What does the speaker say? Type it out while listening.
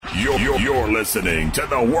You're listening to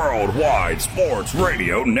the Worldwide Sports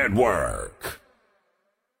Radio Network.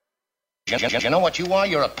 You know what you are?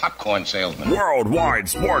 You're a popcorn salesman. Worldwide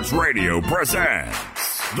Sports Radio presents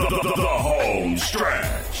the Home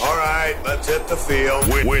Stretch. All right, let's hit the field.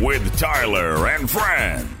 With Tyler and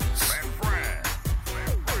friends.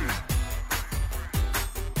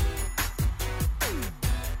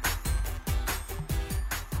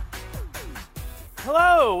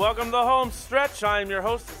 Hello, welcome to the Home Stretch. I'm your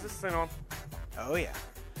host. Is this thing on? Oh, yeah.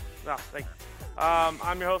 No, thank you.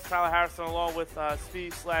 I'm your host, Tyler Harrison, along with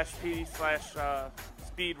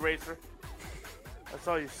Speed/PD/Speed Racer. I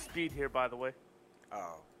saw your speed here, by the way.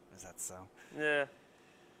 Oh, is that so? Yeah.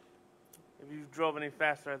 If you drove any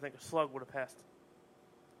faster, I think a slug would have passed.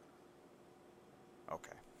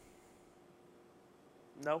 Okay.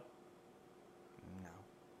 No? No.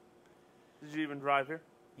 Did you even drive here?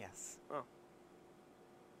 Yes. Oh.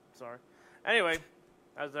 Sorry. Anyway,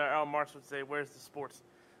 as Al Marks would say, where's the sports?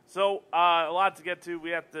 So, a lot to get to. We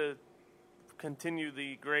have to continue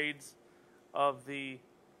the grades of the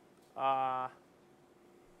NFL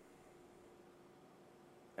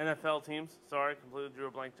teams. Sorry, completely drew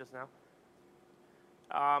a blank just now.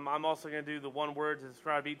 I'm also going to do the one word to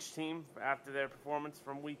describe each team after their performance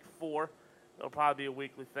from week 4. It'll probably be a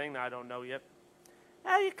weekly thing. I don't know yet.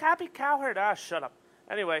 You copy cowherd. Shut up.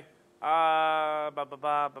 Anyway, yeah,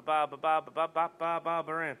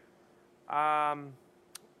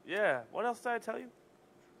 what else did I tell you?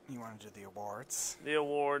 You want to do the awards? The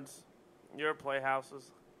awards, your playhouses.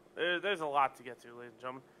 There's a lot to get to, ladies and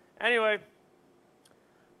gentlemen. Anyway,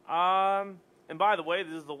 and by the way,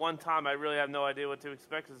 this is the one time I really have no idea what to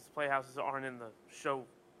expect because playhouses aren't in the show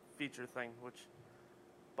feature thing, which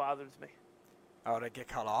bothers me. Oh, to get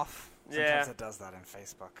cut off? Yeah. Sometimes it does that in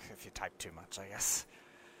Facebook if you type too much, I guess.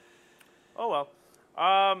 Oh, well.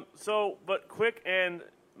 But quick and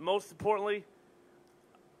most importantly,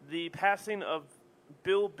 the passing of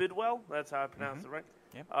Bill Bidwell. That's how I pronounce it, right?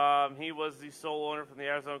 Yep. He was the sole owner from the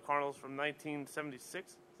Arizona Cardinals from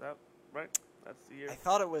 1976. Is that right? That's the year. I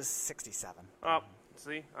thought it was 67. Oh,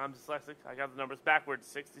 see, I'm dyslexic. I got the numbers backwards,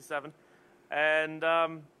 67. And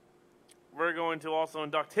we're going to also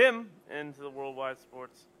induct him into the Worldwide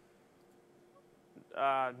Sports.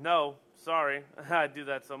 No, sorry. I do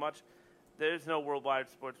that so much. There's no Worldwide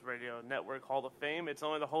Sports Radio Network Hall of Fame. It's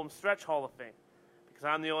only the Home Stretch Hall of Fame. Because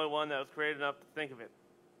I'm the only one that was creative enough to think of it.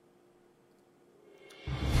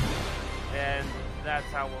 And that's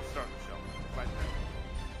how we'll start the show. Right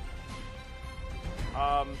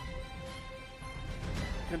there.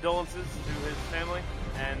 Condolences to his family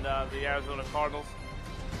and the Arizona Cardinals.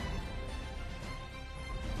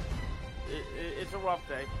 It's a rough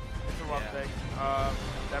day. It's a rough day.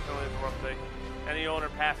 Definitely is a rough day. Any owner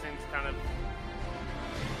passing is kind of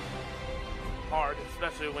hard,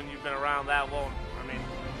 especially when you've been around that long. I mean,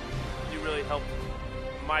 you really helped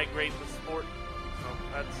migrate the sport. So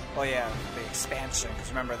that's... Well, yeah, the expansion, because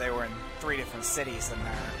remember, they were in 3 different cities in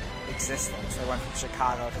their existence. They went from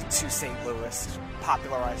Chicago to St. Louis,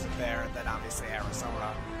 popularized it there, and then obviously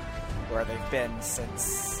Arizona, where they've been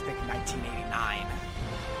since, I think, 1989,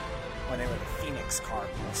 when they were the Phoenix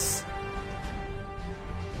Cardinals.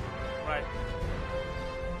 Right.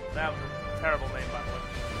 That was a terrible name, by the way.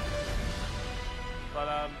 But,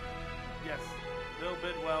 yes, Bill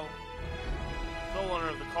Bidwell, sole owner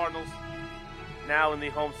of the Cardinals, now in the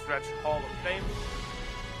Home Stretch Hall of Fame,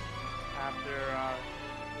 after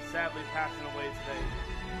sadly passing away today.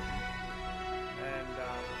 And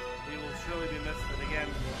he will surely be missed. And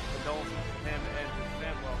again, condolences to him and his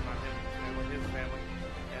family. Well, not him, but his family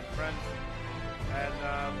and friends. And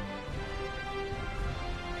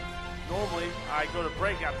normally I go to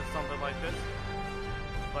break after something like this,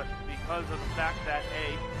 but because of the fact that A,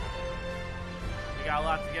 we got a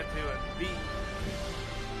lot to get to, and B,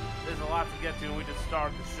 there's a lot to get to, and we just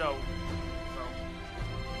started the show, so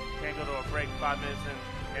can't go to a break 5 minutes in,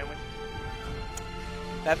 can we?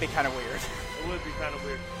 That'd be kind of weird. It would be kind of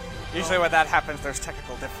weird. Usually when that happens, there's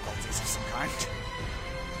technical difficulties of some kind.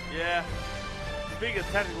 Yeah. Speaking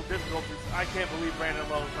of technical difficulties, I can't believe Brandon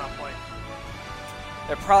Lowe is not playing.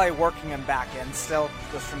 They're probably working him back in still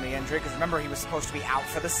just from the injury, because remember, he was supposed to be out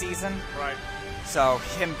for the season. Right. So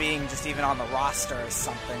him being just even on the roster is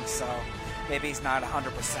something, so maybe he's not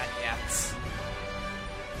 100% yet.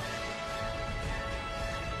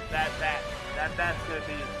 That's going to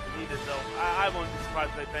be needed, though. I wouldn't be surprised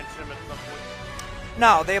if they bench him at some point.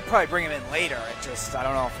 No, they'll probably bring him in later. It just, I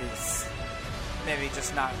don't know if he's maybe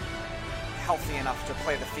just not healthy enough to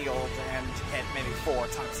play the field and hit maybe 4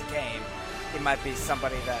 times a game. He might be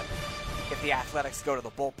somebody that, if the Athletics go to the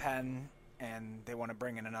bullpen and they want to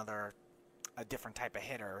bring in another a different type of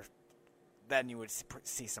hitter, then you would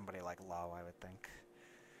see somebody like Lowe, I would think.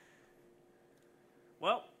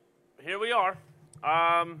 Well, here we are.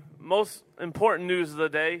 Most important news of the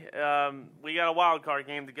day. We got a wild card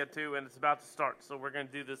game to get to, and it's about to start. So we're going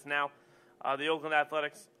to do this now. The Oakland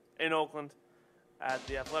Athletics in Oakland at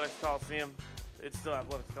the Athletics Coliseum. It's still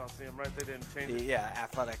Athletics Coliseum, right? They didn't change it. Yeah,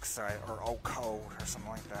 Athletics or OCO or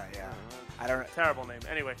something like that. Yeah, I don't. Terrible name.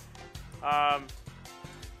 Anyway, it's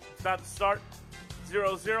about to start.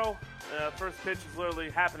 0-0. First pitch is literally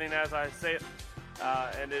happening as I say it,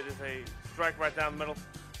 and it is a strike right down the middle,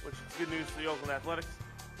 which is good news for the Oakland Athletics.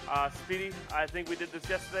 Speedy, I think we did this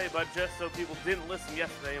yesterday, but just so people didn't listen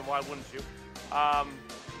yesterday, and why wouldn't you?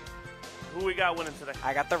 Who we got winning today?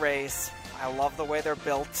 I got the Rays. I love the way they're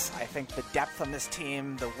built. I think the depth on this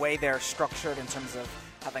team, the way they're structured in terms of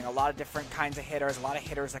having a lot of different kinds of hitters, a lot of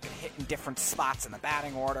hitters that can hit in different spots in the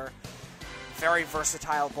batting order. Very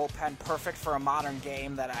versatile bullpen, perfect for a modern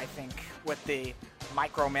game that I think with the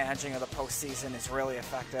micromanaging of the postseason is really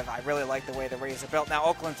effective. I really like the way the Rays are built. Now,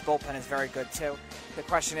 Oakland's bullpen is very good, too. The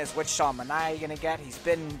question is, which Sean Manaea are you going to get? He's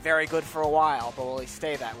been very good for a while, but will he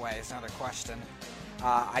stay that way is another question.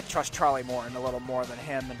 I trust Charlie Morton a little more than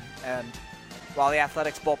him, and while the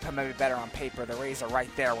Athletics bullpen may be better on paper, the Rays are right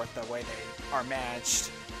there with the way they are managed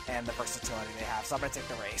and the versatility they have. So I'm going to take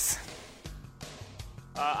the Rays.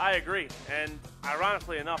 I agree, and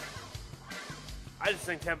ironically enough, I just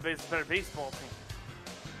think Tampa Bay is a better baseball team.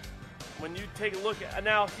 When you take a look at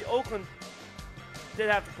now, Oakland did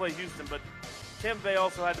have to play Houston, but Tampa Bay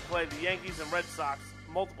also had to play the Yankees and Red Sox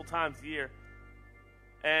multiple times a year.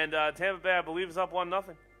 And Tampa Bay, I believe, is up 1-0.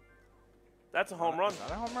 That's a home run. Is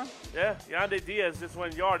that a home run? Yeah, Yandy Diaz just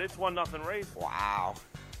went yard. It's 1-0 Rays. Wow.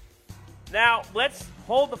 Now, let's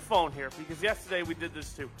hold the phone here, because yesterday we did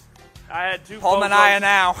this too. I had two Pull Manaea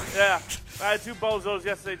now. Yeah, I had two bozos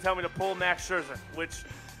yesterday tell me to pull Max Scherzer, which,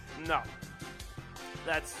 no.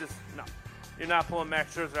 That's just, no. You're not pulling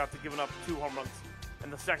Max Scherzer after giving up 2 home runs.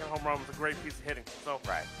 And the second home run was a great piece of hitting. So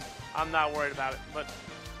right. I'm not worried about it. But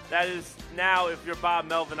that is, now, if you're Bob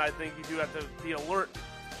Melvin, I think you do have to be alert.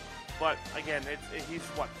 But, again, he's,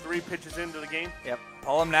 3 pitches into the game? Yep.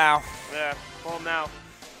 Pull him now. Yeah, pull him now.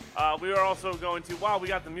 We are also going to, while we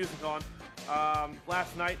got the music on,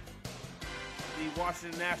 last night, the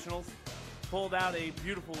Washington Nationals pulled out a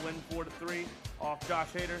beautiful win, 4-3, off Josh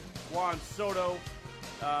Hader. Juan Soto,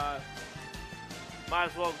 might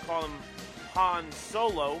as well call him Han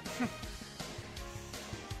Solo.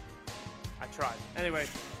 I tried. Anyway,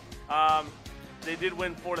 they did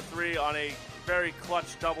win 4-3 on a very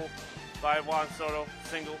clutch double by Juan Soto.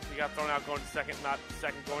 Single. He got thrown out going to second, not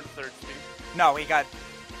second going to third. Speedy. No,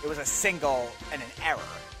 it was a single and an error.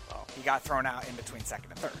 Oh. He got thrown out in between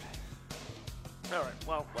second and third. All right,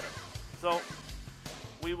 well, whatever. So,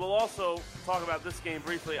 we will also talk about this game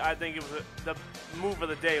briefly. I think it was the move of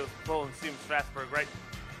the day was pulling Steven Strasburg, right?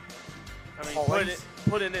 I mean,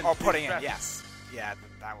 putting in. Oh, putting in, yes. Yeah,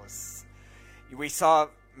 that was... We saw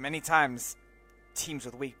many times teams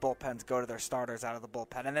with weak bullpens go to their starters out of the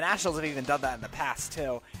bullpen. And the Nationals have even done that in the past,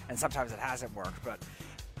 too. And sometimes it hasn't worked. But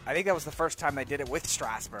I think that was the first time they did it with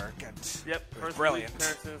Strasburg. And yep, it was brilliant.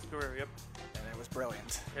 First in his career, yep. And it was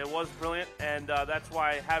brilliant. It was brilliant, and that's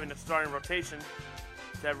why having a starting rotation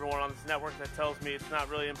to everyone on this network that tells me it's not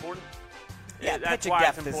really important. Yeah, pitching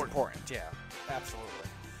depth is important. Yeah, absolutely.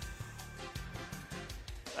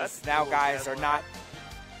 Now guys are not...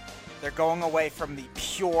 They're going away from the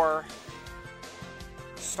pure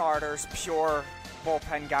starters, pure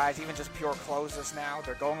bullpen guys, even just pure closers now.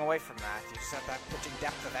 They're going away from that. You just have that pitching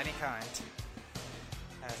depth of any kind.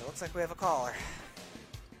 As it looks like we have a caller.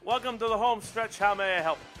 Welcome to the home stretch. How may I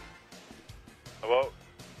help? Well,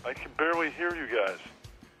 I can barely hear you guys.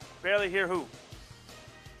 Barely hear who?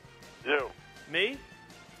 You. Me?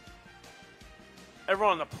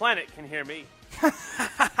 Everyone on the planet can hear me. I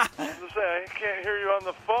was going to say, I can't hear you on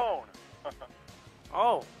the phone.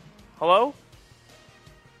 Oh. Hello?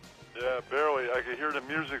 Yeah, barely. I can hear the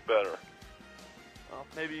music better. Well,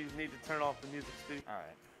 maybe you need to turn off the music, Steve. All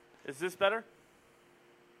right. Is this better?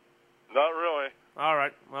 Not really. All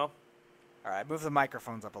right, well. All right, move the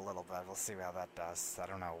microphones up a little bit. We'll see how that does. I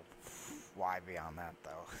don't know why beyond that,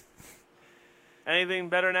 though. Anything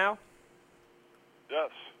better now?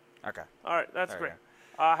 Yes. Okay. All right, that's there great.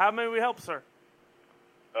 How may we help, sir?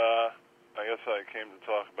 I guess I came to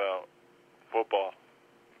talk about football.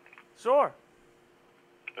 Sure.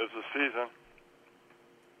 It's the season.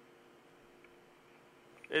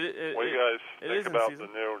 What do you guys think about the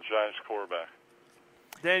new Giants quarterback?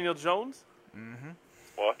 Daniel Jones? Mm-hmm.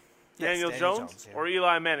 What? Daniel Jones yeah. or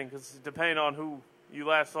Eli Manning? Because depending on who you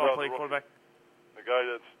last saw play quarterback. The guy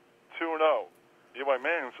that's 2-0. Eli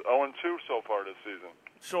Manning's 0-2 so far this season.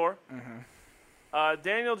 Sure.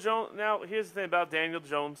 Daniel Jones. Now, here's the thing about Daniel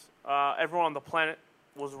Jones. Everyone on the planet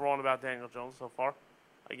was wrong about Daniel Jones so far.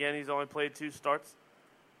 Again, he's only played 2 starts.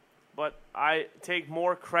 But I take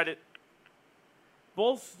more credit.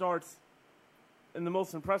 Both starts, and the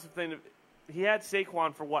most impressive thing, he had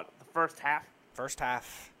Saquon for what, the first half? First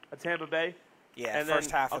half. At Tampa Bay? Yeah, and first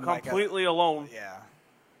then half. Completely alone. Yeah.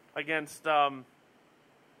 Against the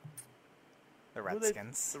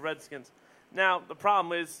Redskins. The Redskins. Now, the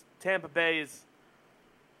problem is Tampa Bay is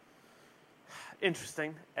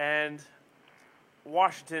interesting, and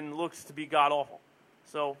Washington looks to be god-awful.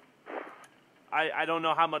 So I don't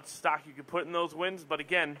know how much stock you could put in those wins, but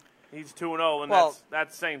again, he's 2-0, and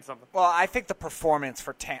that's saying something. Well, I think the performance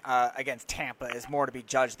for against Tampa is more to be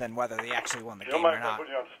judged than whether they actually won the game or not. Put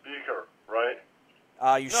you on speaker,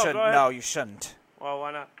 right? You shouldn't. No, you shouldn't. Well,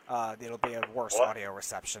 why not? It'll be a worse audio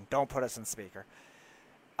reception. Don't put us on speaker.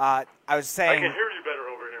 I was saying. I can hear you better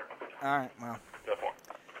over here. All right. Well. Definitely.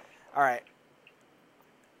 All right.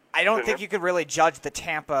 I don't think you could really judge the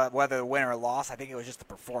Tampa whether win or loss. I think it was just the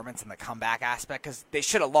performance and the comeback aspect because they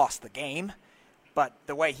should have lost the game. But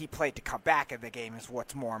the way he played to come back in the game is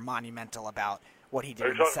what's more monumental about what he did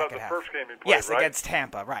in the second half. First game he played, yes, right? Against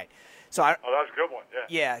Tampa, right. So that's a good one, yeah.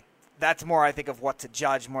 Yeah, that's more, I think, of what to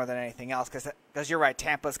judge more than anything else because you're right,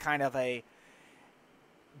 Tampa's kind of a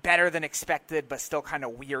better than expected but still kind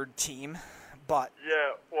of weird team. But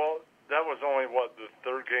yeah, well, that was only, the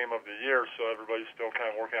third game of the year, so everybody's still kind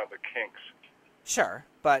of working out the kinks. Sure,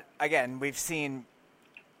 but again, we've seen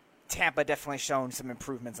Tampa definitely shown some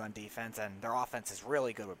improvements on defense, and their offense is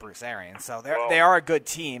really good with Bruce Arians. So they are a good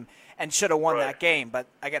team and should have won that game. But,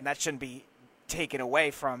 again, that shouldn't be taken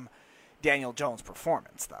away from Daniel Jones'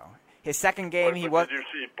 performance, though. His second game, Did you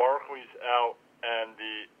see Barkley's out and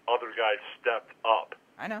the other guy stepped up?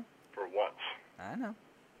 I know. For once. I know.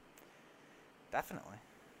 Definitely.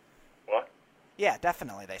 What? Yeah,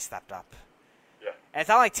 definitely they stepped up. Yeah. And it's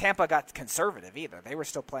not like Tampa got conservative either. They were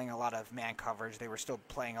still playing a lot of man coverage. They were still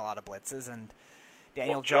playing a lot of blitzes. And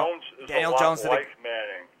Daniel Jones is Daniel a lot Jones like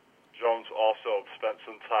Manning. Jones also spent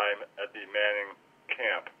some time at the Manning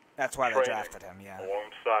camp. That's why they drafted him, yeah.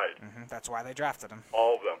 Alongside. That's why they drafted him.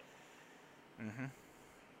 All of them.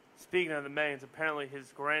 Speaking of the Mannings, apparently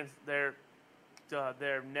their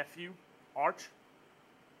nephew, Arch,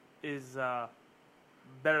 is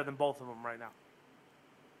better than both of them right now.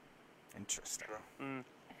 Interesting.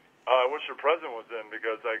 I wish the president was in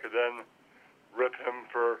because I could then rip him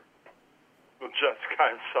for the Jets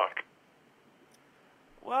kind of suck.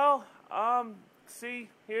 Well, see,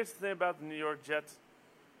 here's the thing about the New York Jets.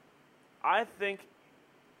 I think,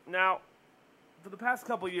 now, for the past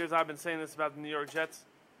couple of years I've been saying this about the New York Jets.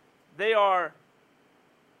 The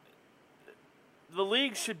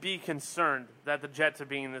league should be concerned that the Jets are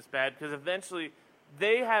being this bad because eventually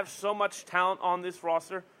they have so much talent on this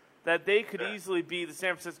roster that they could easily be the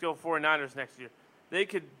San Francisco 49ers next year. They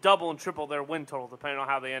could double and triple their win total depending on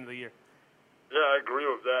how they end the year. Yeah, I agree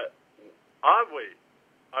with that.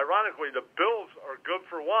 Ironically, the Bills are good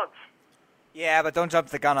for once. Yeah, but don't jump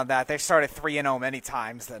the gun on that. They've started 3-0 many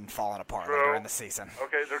times, then fallen apart later in the season.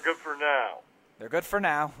 Okay, they're good for now. They're good for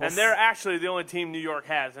now. And they're actually the only team New York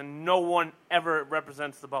has, and no one ever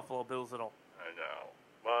represents the Buffalo Bills at all. I know,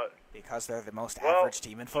 but because they're the most average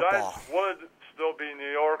team in football. Giants would still be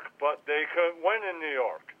New York, but they couldn't win in New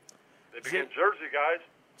York. They became Jersey guys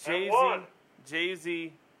and won.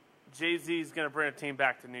 Jay-Z is going to bring a team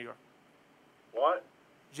back to New York. What?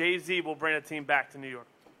 Jay-Z will bring a team back to New York.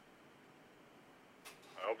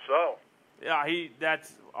 I hope so. Yeah,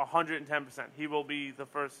 that's 110%. He will be the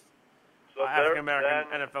first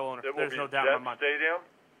African-American NFL owner. There's no doubt in my mind. Stadium?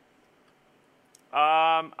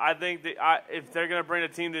 I think if they're going to bring a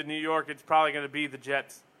team to New York, it's probably going to be the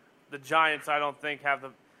Jets. The Giants, I don't think, have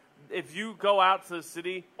the. If you go out to the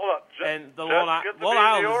city and the Long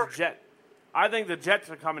Island is a Jet, I think the Jets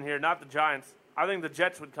are coming here, not the Giants. I think the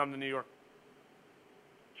Jets would come to New York.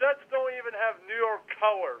 Jets don't even have New York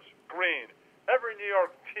colors, green. Every New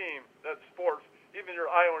York team that sports, even your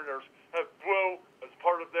Islanders, have blue as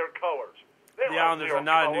part of their colors. The Islanders are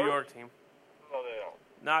not a New York team. No, they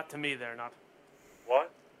don't. Not to me, they're not.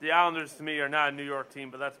 What? The Islanders, to me, are not a New York team,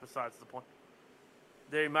 but that's besides the point.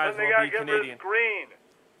 They might as well be Canadian. Green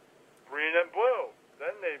and blue. Then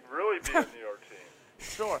they'd really be a New York team.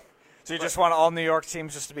 Sure. So you just want all New York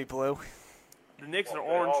teams just to be blue? The Knicks are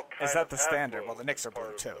orange. Is that the standard? Well, the Knicks are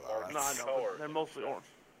blue too, though. No, I know. They're mostly orange.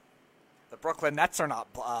 The Brooklyn Nets are not.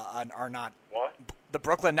 What? The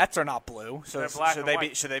Brooklyn Nets are not blue. So should they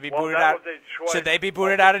be? Should they be booted out? Should they be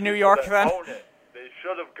booted out of New York then? They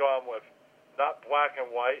should have gone with not black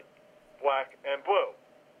and white, black and blue,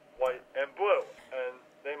 white and blue, and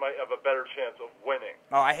they might have a better chance of winning.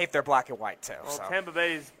 Oh, I hate their black and white, too. Well, So. Tampa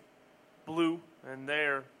Bay's blue, and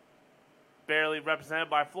they're barely represented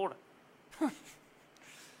by Florida. What's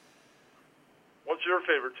your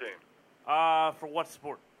favorite team? For what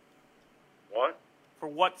sport? What? For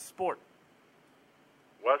what sport?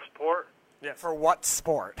 Westport? Yes. For what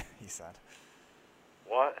sport, he said.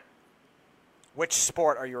 What? Which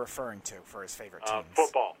sport are you referring to for his favorite teams?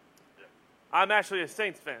 Football. I'm actually a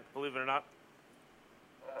Saints fan, believe it or not.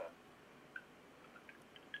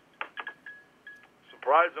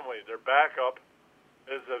 Surprisingly, their backup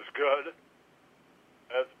is as good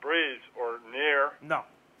as Breeze or near. No.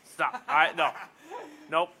 Stop. No.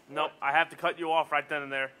 Nope. I have to cut you off right then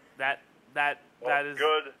and there. That is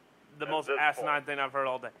good the at most this asinine point. thing I've heard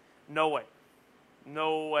all day. No way.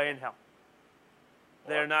 No way in hell.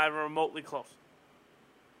 They're not even remotely close.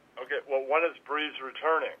 Okay, well, when is Breeze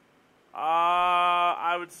returning?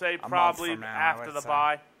 I would say month probably from now, I after would the say.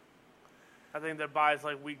 bye. I think their bye is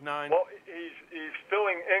like week 9. Well, he's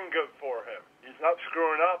filling in good for him. He's not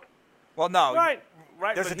screwing up. Well, no. Right.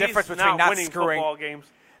 There's but a difference he's between not winning screwing- football games.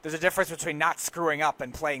 There's a difference between not screwing up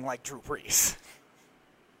and playing like Drew Brees.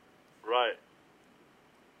 Right.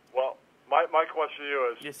 Well, my question to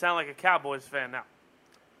you is... You sound like a Cowboys fan now.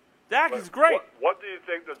 Dak is great. What do you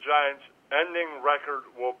think the Giants' ending record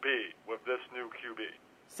will be with this new QB?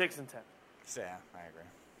 6-10. Yeah, I agree.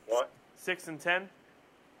 What? 6-10.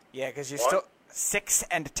 Yeah, because you What? still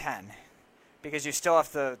 6-10, because you still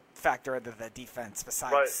have to factor into the defense.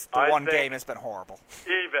 Besides, Right, the I one think- game has been horrible.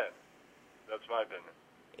 Even. That's my opinion.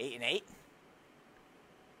 8-8.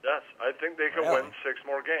 Yes, I think they could Really? win 6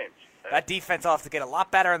 more games. That defense will have to get a lot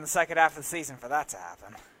better in the second half of the season for that to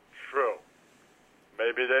happen. True.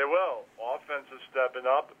 Maybe they will. Offense is stepping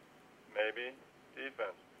up. Maybe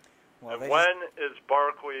defense. Well, and they when is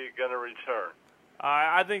Barkley going to return?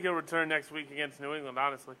 I think he'll return next week against New England,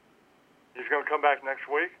 honestly. He's going to come back next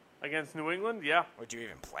week? Against New England, yeah. Would you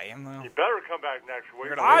even play him though? He better come back next week.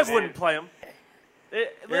 You're gonna I lose wouldn't play him.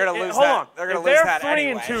 You're gonna lose hold that. on. They're gonna if lose they're that 3-2,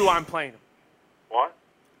 anyway. I'm playing him. What?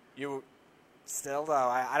 You still though?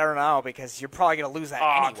 I don't know because you're probably gonna lose that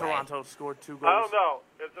anyway. Toronto scored 2 goals. I don't know.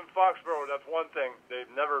 It's in Foxborough. That's one thing.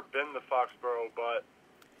 They've never been to Foxborough, but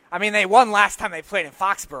I mean, they won last time they played in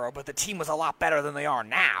Foxborough, but the team was a lot better than they are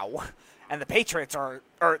now, and the Patriots are,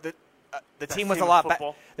 or the team was a team in lot better.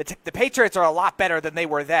 football. The Patriots are a lot better than they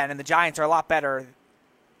were then, and the Giants are a lot better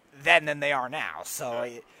then than they are now. So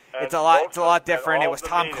it's a lot different. It was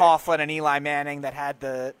Tom Coughlin and Eli Manning that had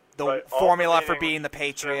the right, all formula the for meetings being the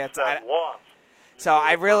Patriots. since that loss. So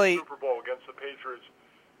I really Super Bowl against the Patriots.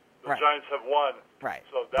 The Right. Giants have won. Right.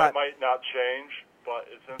 So that But- might not change, but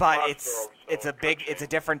it's in but Foxborough, it's so a it big could it's a change.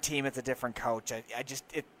 different team, it's a different coach.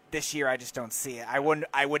 This year I just don't see it. I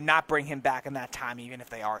would not bring him back in that time even if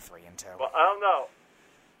they are 3-2. Well, I don't know.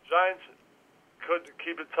 Giants could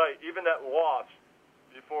keep it tight. Even that loss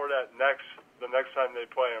before the next time they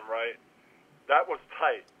play them, right? That was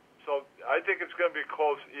tight. So I think it's going to be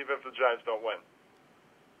close even if the Giants don't win.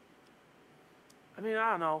 I mean,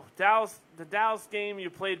 I don't know. The Dallas game, you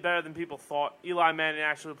played better than people thought. Eli Manning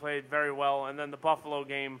actually played very well, and then the Buffalo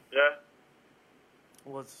game Yeah?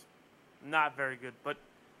 was not very good. But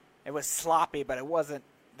It was sloppy, but it wasn't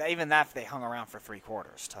even that they hung around for 3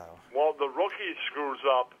 quarters too. Well, the rookie screws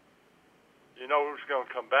up. You know who's going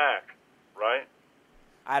to come back, right?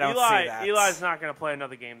 I don't see that. Eli's not going to play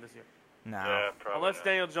another game this year. No. Yeah, probably Unless not.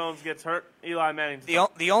 Daniel Jones gets hurt, Eli Manning's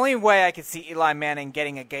The only way I could see Eli Manning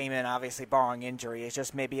getting a game in, obviously barring injury, is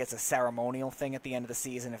just maybe as a ceremonial thing at the end of the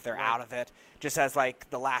season if they're out of it. Just as like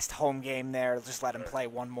the last home game there, just let him play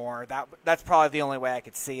one more. That's probably the only way I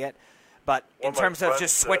could see it. But in One of my terms of friends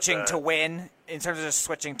just said switching that. to win,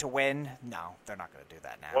 no, they're not going to do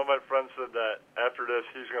that now. One of my friends said that after this,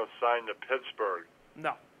 he's going to sign to Pittsburgh.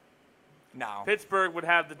 No. No. Pittsburgh would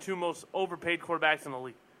have the 2 most overpaid quarterbacks in the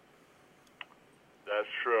league. That's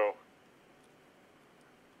true.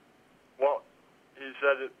 Well, he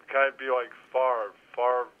said it kind of be like Favre.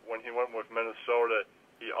 Favre, when he went with Minnesota,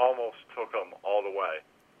 he almost took them all the way.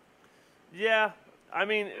 Yeah. I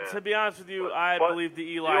mean, Yeah. to be honest with you, But- I but believe the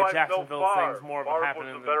you Eli like Jacksonville no thing's Favre. more of a Favre happening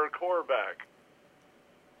was a than better quarterback.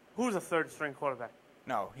 who's a third-string quarterback.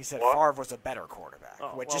 No, he said What? Favre was a better quarterback,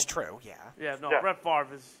 Oh, which well- is true, yeah. Yeah, no, Yeah. Brett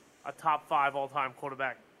Favre is a top 5 all-time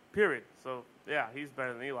quarterback, period. So, yeah, he's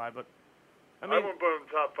better than Eli. But, I I mean, wouldn't put him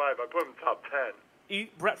top 5. I put him top 10.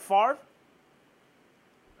 Brett Favre?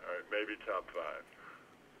 All right, maybe top 5.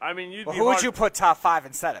 I mean, you'd Well, be who would hard- you put top 5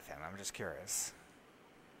 instead of him? I'm just curious.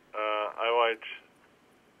 I liked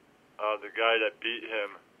the guy that beat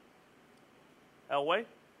him. Elway?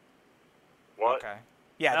 What? Okay.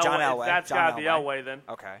 Yeah, John Elway. That's got to be Elway then.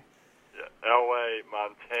 Okay. Yeah, Elway,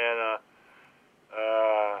 Montana.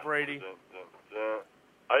 Brady.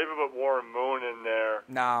 I even put Warren Moon in there.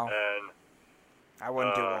 No. And I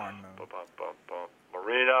wouldn't do Warren Moon.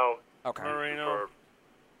 Marino. Okay. Marino.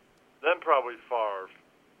 Then probably Favre.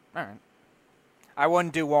 All right. I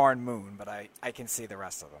wouldn't do Warren Moon, but I can see the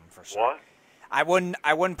rest of them for sure. What? I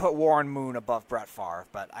wouldn't put Warren Moon above Brett Favre,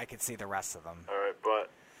 but I could see the rest of them.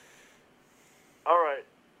 All right.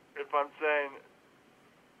 If I'm saying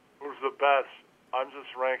who's the best, I'm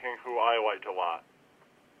just ranking who I liked a lot.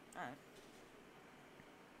 All right.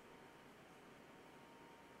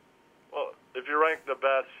 Well, if you rank the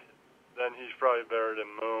best, then he's probably better than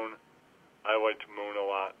Moon. I liked Moon a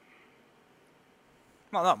lot.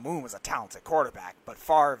 Well, no, Moon was a talented quarterback, but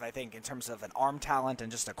Favre, I think, in terms of an arm talent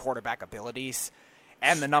and just a quarterback abilities,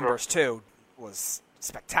 and the numbers too, was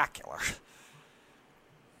spectacular.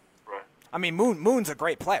 Right. I mean, Moon's a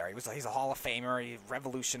great player. He's a Hall of Famer. He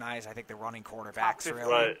revolutionized, I think, the running quarterbacks.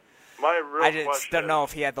 Really. Right. My real I just question don't know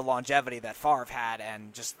if he had the longevity that Favre had,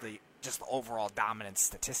 and just the overall dominance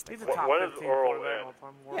statistically. He's a top When is 15 Earl quarterback in? of all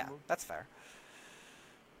time. Warren Yeah, Moon. that's fair.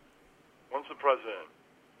 When's the president?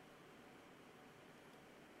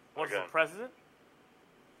 What's Again. the president?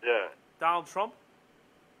 Yeah. Donald Trump?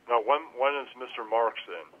 No, when is Mr. Marks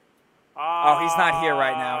in? Oh, he's not here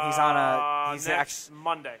right now. He's on he's next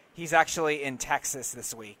Monday. He's actually in Texas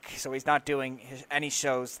this week, so he's not doing any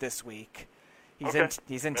shows this week. He's Okay.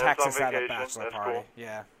 He's in Yeah, it's on Texas at a vacation. bachelor That's party. cool.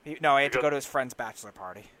 Yeah. He had to Because- go to his friend's bachelor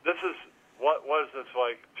party. This is, what is this,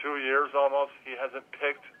 like 2 years almost? He hasn't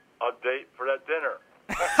picked a date for that dinner.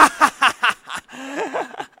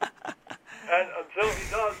 And until he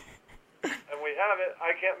does, and we have it,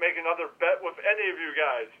 I can't make another bet with any of you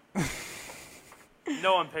guys.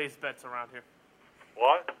 No one pays bets around here.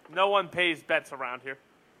 What? No one pays bets around here.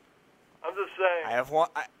 I'm just saying, I have one.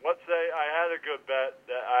 let's say I had a good bet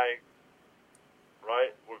that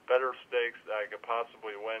with better stakes that I could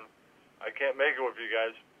possibly win. I can't make it with you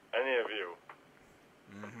guys, any of you.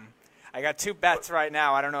 I got two bets right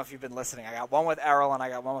now. I don't know if you've been listening. I got one with Errol and I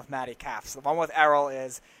got one with Matty Caps. The one with Errol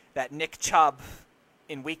is that Nick Chubb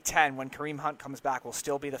in Week 10, when Kareem Hunt comes back, will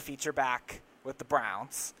still be the feature back with the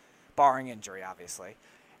Browns, barring injury, obviously.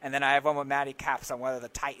 And then I have one with Matty Caps on whether the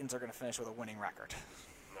Titans are going to finish with a winning record.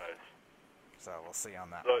 Nice. So we'll see on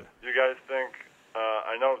that So one. you guys think,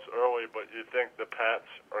 I know it's early, but you think the Pats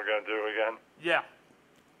are going to do it again? Yeah.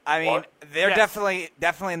 I mean, What? they're Yes.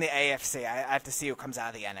 definitely in the AFC. I have to see who comes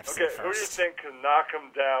out of the NFC Okay, first. who do you think can knock them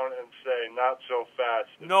down and say, not so fast?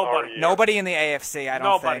 it's Nobody. our year? Nobody in the AFC, I don't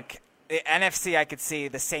Nobody. think. The NFC, I could see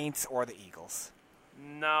the Saints or the Eagles.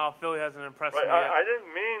 No, Philly hasn't impressed Right, me yet. I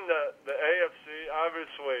didn't mean the AFC.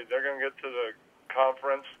 Obviously, they're going to get to the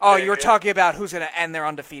conference. Oh, you were game. talking about who's going to end their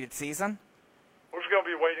undefeated season? Who's going to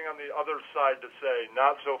be waiting on the other side to say,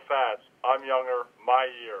 not so fast, I'm younger, my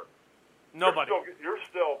year? Nobody. You're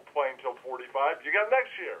still playing till 45. You got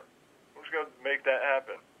next year. Who's going to make that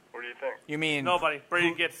happen? What do you think? You mean Nobody.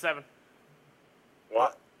 Brady gets 7.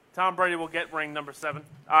 What? Tom Brady will get ring number 7.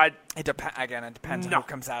 It depends on No. who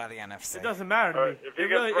comes out of the NFC. It doesn't matter to All me. right, if It he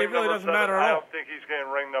really, gets ring it really number doesn't 7, matter I at all. don't think he's getting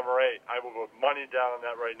ring number 8. I will put money down on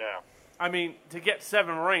that right now. I mean, to get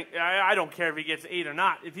 7 ring, I don't care if he gets 8 or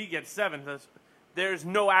not. If he gets 7, there's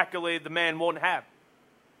no accolade the man won't have.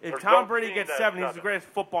 If There's Tom no Brady team gets that's 7, he's 7. the greatest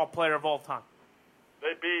football player of all time.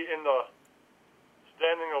 They'd be in the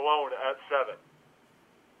standing alone at 7.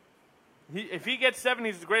 If he gets 7,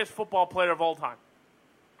 he's the greatest football player of all time.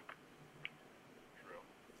 True.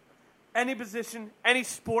 Any position, any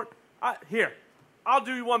sport. Here, I'll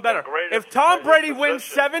do you one better. greatest- If Tom greatest Brady wins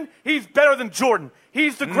position. 7, he's better than Jordan.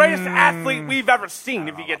 He's the greatest athlete we've ever seen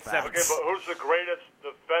if he gets 7. Okay, but who's the greatest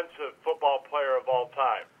defensive football player of all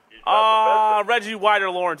time? He's not Reggie White or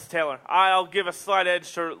Lawrence Taylor. I'll give a slight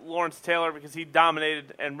edge to Lawrence Taylor because he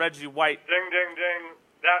dominated, and Reggie White. Ding, ding, ding.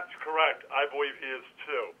 That's correct. I believe he is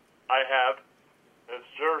too. I have his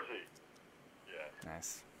jersey. Yeah.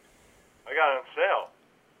 Nice. I got it on sale.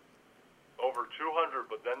 Over 200,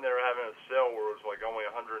 but then they were having a sale where it was like only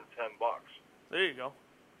 $110. There you go.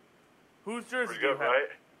 Whose jersey Pretty do you good, have? right?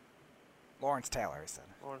 Lawrence Taylor, he said.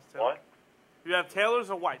 Lawrence Taylor. What? You have Taylor's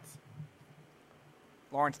or White's?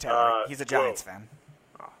 Lawrence Taylor. He's a blue. Giants fan.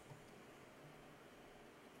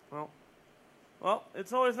 Well,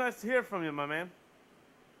 it's always nice to hear from you, my man.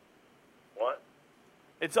 What?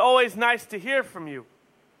 It's always nice to hear from you.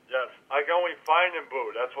 Yes. I can only find in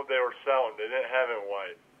blue. That's what they were selling. They didn't have it in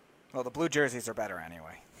white. Well, the blue jerseys are better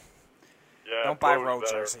anyway. Yeah. Don't buy blue's road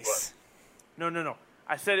better, jerseys. No.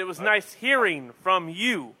 I said it was nice hearing from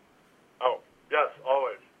you. Oh, yes,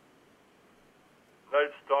 always.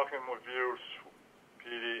 Nice talking with you,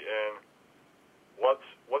 Petey.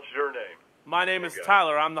 My name is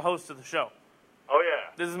Tyler. I'm the host of the show. Oh,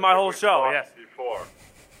 yeah. This is my whole show, yes. Before.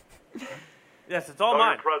 Yes, it's all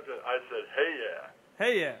mine. President, I said, hey, yeah.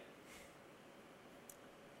 Hey, yeah.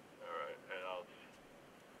 All right,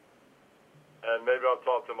 and maybe I'll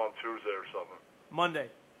talk to him on Tuesday or something. Monday.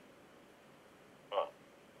 Oh,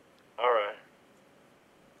 all right.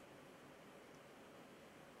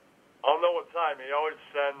 I'll know what time. He always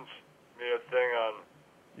sends me a thing on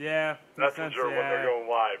Messenger when they're going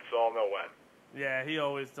live, so I'll know when. Yeah, he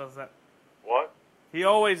always does that. What? He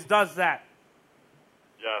always does that.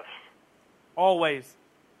 Yes. Always.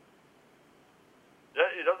 Yeah,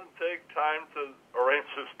 he doesn't take time to arrange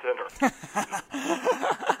his dinner.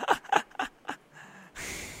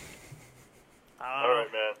 All right,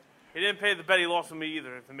 man. He didn't pay the bet he lost with me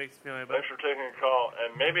either, if it makes you feel any better. Thanks for taking a call,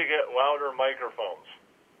 and maybe get louder microphones.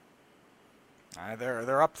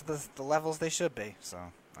 They're up to the levels they should be, so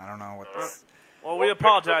I don't know what's... Well, we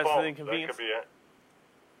apologize for the inconvenience. That could be it.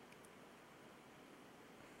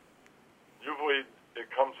 Usually it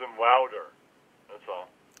comes in louder. That's all.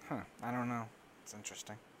 Huh, I don't know. It's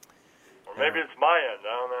interesting. Or maybe it's my end.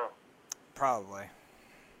 I don't know. Probably.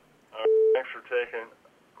 Thanks for taking.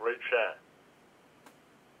 Great chat.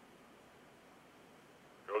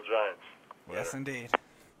 Go Giants. Yes, indeed.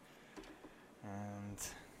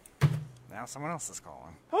 And now someone else is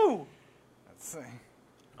calling. Who? Let's see.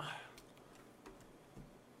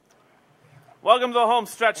 Welcome to the home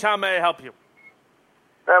stretch. How may I help you?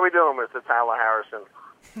 How we doing, Mr. Tyler Harrison?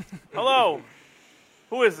 Hello.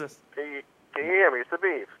 Who is this? Can you hear me? It's the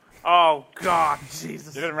Beef. Oh, God.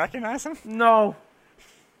 Jesus. You didn't recognize him? No.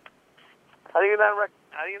 How do you not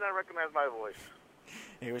recognize my voice?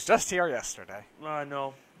 He was just here yesterday. I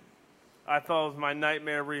know. I thought it was my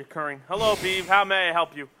nightmare reoccurring. Hello, Beef. How may I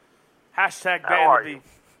help you? Hashtag ban the Beef.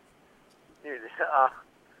 Did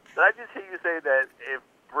I just hear you say that if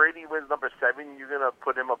Brady wins number 7, you're going to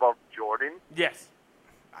put him above Jordan? Yes.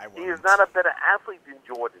 I wouldn't. He is not a better athlete than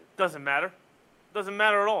Jordan. Doesn't matter. Doesn't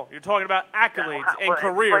matter at all. You're talking about accolades and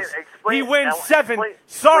Explain, careers. He wins 7.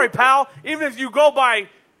 Sorry, pal. Even if you go by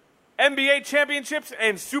NBA championships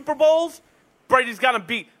and Super Bowls, Brady's got him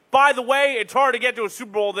beat. By the way, it's harder to get to a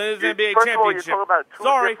Super Bowl than it is an NBA First championship. of all, you're talking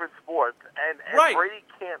about two different sports, and right. Brady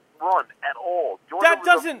can't run at all. Jordan that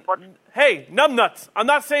doesn't... Hey, numbnuts. I'm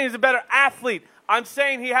not saying he's a better athlete. I'm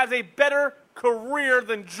saying he has a better career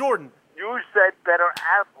than Jordan. You said better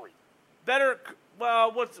athlete. Better...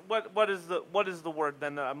 Well, what is the word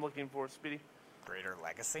then that I'm looking for, Speedy? Greater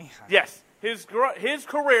legacy? Yes. His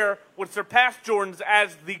career would surpass Jordan's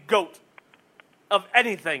as the GOAT of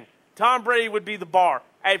anything. Tom Brady would be the bar.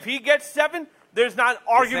 And if he gets 7, there's not an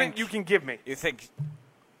argument you can give me. You think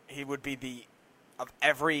he would be of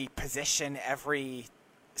every position, every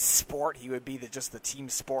sport, he would be just the team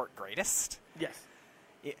sport greatest? Yes.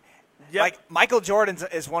 Yep. Like, Michael Jordan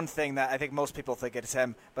is one thing that I think most people think it's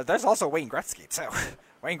him, but there's also Wayne Gretzky, too.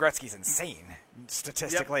 Wayne Gretzky's insane,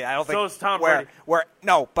 statistically. Yep. I don't think... So is Tom Brady.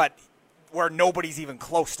 Where nobody's even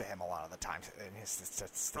close to him a lot of the time in his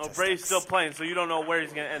statistics. Oh, Brady's still playing, so you don't know where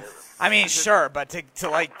he's going to end. I mean, sure, but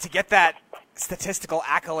to get that statistical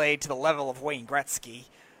accolade to the level of Wayne Gretzky,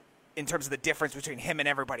 in terms of the difference between him and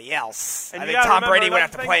everybody else, I think Tom Brady would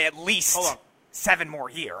have to play at least 7 more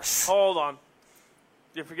years. Hold on.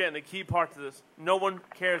 You're forgetting the key part to this. No one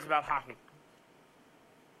cares about hockey.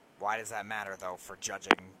 Why does that matter, though, for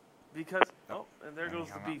judging? Because, and there goes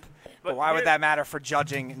the beef. But why would that matter for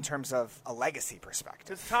judging in terms of a legacy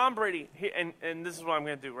perspective? Because Tom Brady, and this is what I'm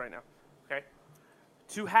going to do right now, okay?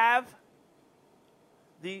 To have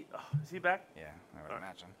the... is he back? Yeah, I would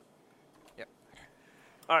imagine. Yep.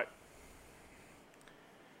 All right.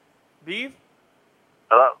 Beef?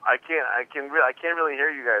 Hello? I can't really hear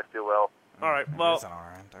you guys too well. All right, well... It's on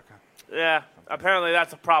our end, okay. Yeah, apparently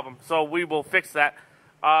that's a problem, so we will fix that.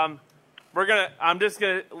 I'm just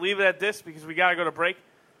gonna leave it at this because we gotta go to break.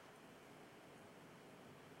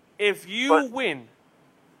 If you win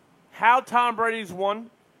how Tom Brady's won,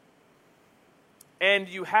 and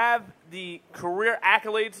you have the career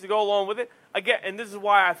accolades to go along with it, again, and this is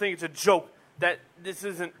why I think it's a joke that this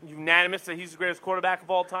isn't unanimous that he's the greatest quarterback of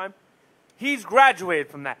all time. He's graduated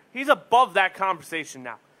from that. He's above that conversation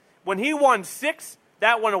now. When he won 6,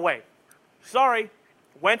 that went away. Sorry,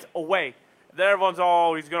 went away. Then everyone's,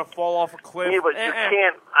 he's going to fall off a cliff. Yeah, but you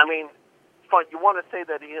can't, I mean, fine, you want to say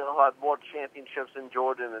that he'll have more championships than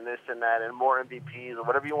Jordan and this and that and more MVPs or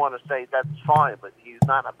whatever you want to say, that's fine, but he's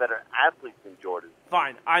not a better athlete than Jordan.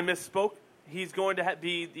 Fine, I misspoke. He's going to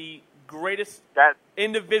be the greatest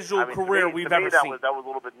individual career we've ever seen. That was a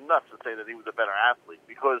little bit nuts to say that he was a better athlete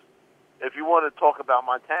because if you want to talk about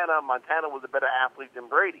Montana was a better athlete than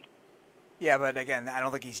Brady. Yeah, but again, I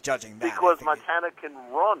don't think he's judging that. Because Montana can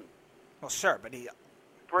run. Well, sure, but he...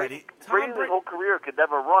 Brady his whole career could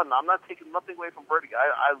never run. I'm not taking nothing away from Brady.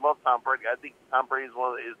 I love Tom Brady. I think Tom Brady is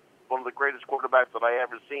one of the greatest quarterbacks that I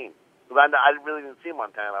ever seen. Because I really didn't see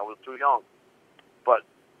Montana. I was too young. But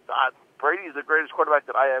Brady is the greatest quarterback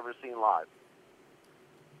that I ever seen live.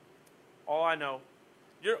 All I know,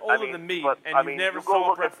 you're older than me, and you never you go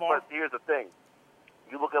saw Brett Favre. But here's the thing.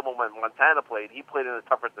 You look at when Montana played, he played in a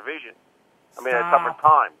tougher division. I mean, at a tougher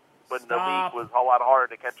time. But the league was a lot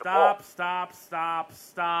harder to catch a ball. Stop.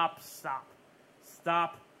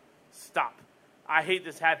 I hate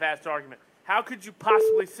this half-assed argument. How could you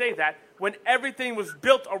possibly say that when everything was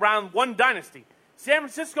built around one dynasty? San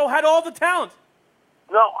Francisco had all the talent.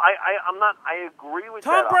 No, I'm not. I agree with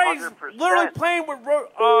Tom that. Brady's 100%. literally playing with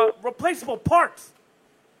replaceable parts.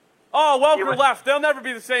 Oh, Welker left. They'll never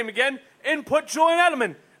be the same again. Input Julian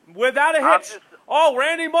Edelman without a hitch.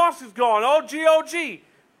 Randy Moss is gone. Oh, GOG.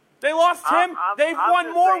 They lost him. They've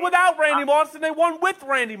won more without Randy Moss than they won with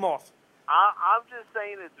Randy Moss. I'm just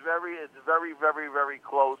saying it's very, very, very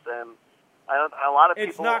close, and a lot of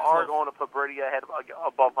people are going to put Brady ahead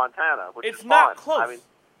above Montana, which is fine. It's not close. I mean,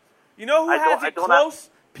 you know who has it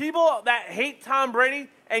close? People that hate Tom Brady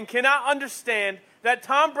and cannot understand that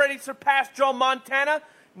Tom Brady surpassed Joe Montana,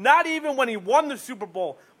 not even when he won the Super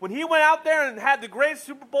Bowl. When he went out there and had the greatest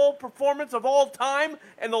Super Bowl performance of all time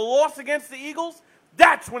and the loss against the Eagles,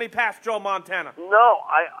 that's when he passed Joe Montana. No,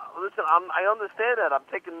 I understand that. I'm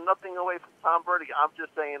taking nothing away from Tom Brady. I'm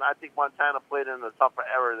just saying I think Montana played in a tougher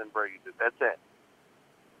era than Brady did. That's it.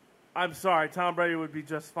 I'm sorry. Tom Brady would be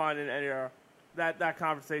just fine in any era. That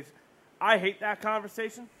conversation. I hate that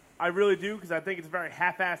conversation. I really do, because I think it's a very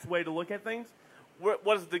half-assed way to look at things.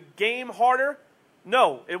 Was the game harder?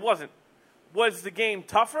 No, it wasn't. Was the game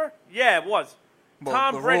tougher? Yeah, it was.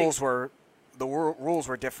 Well, the rules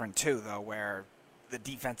were different too, though, where the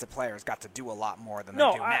defensive players got to do a lot more than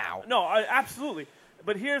they do now. Absolutely.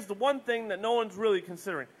 But here's the one thing that no one's really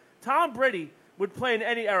considering. Tom Brady would play in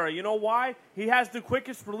any era. You know why? He has the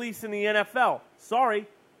quickest release in the NFL. Sorry.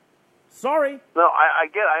 No, I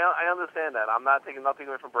get it. I understand that. I'm not taking nothing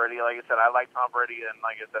away from Brady. Like I said, I like Tom Brady, and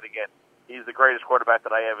like I said again, he's the greatest quarterback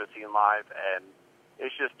that I ever seen live, and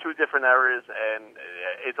it's just two different eras, and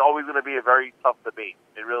it's always going to be a very tough debate.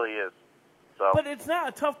 It really is. So. But it's not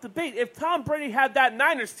a tough debate. If Tom Brady had that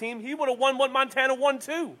Niners team, he would have won what Montana won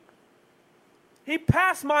too. He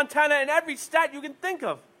passed Montana in every stat you can think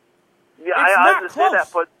of. Yeah, I understand that,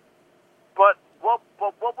 but what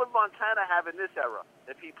would Montana have in this era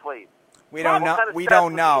if he played? We don't know. We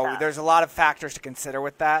don't know. There's a lot of factors to consider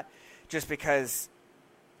with that. Just because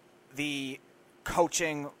the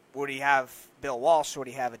coaching, would he have Bill Walsh? Would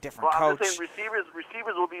he have a different coach? I'm just saying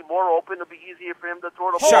receivers will be more open. It'll be easier for him to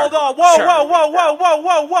throw the ball. Hold on.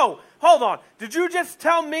 Whoa. Hold on. Did you just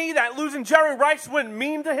tell me that losing Jerry Rice wouldn't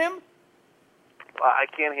mean to him? I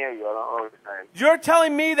can't hear you. I don't know what you're saying. You're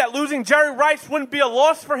telling me that losing Jerry Rice wouldn't be a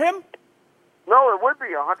loss for him? No, it would be.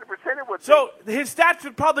 100% it would be. So his stats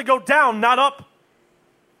would probably go down, not up?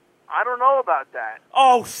 I don't know about that.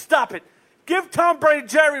 Oh, stop it. Give Tom Brady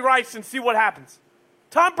Jerry Rice and see what happens.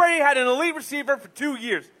 Tom Brady had an elite receiver for 2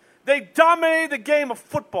 years. They dominated the game of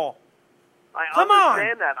football. I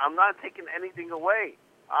understand that. I'm not taking anything away.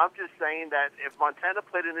 I'm just saying that if Montana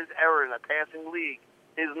played in his era in a passing league,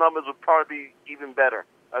 his numbers would probably be even better.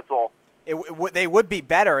 That's all. They would be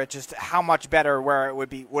better. It's just how much better. Where it would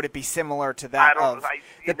be? Would it be similar to that of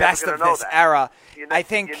the best of this era? I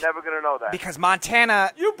think you're never going to know that because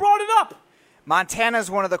Montana. You brought it up.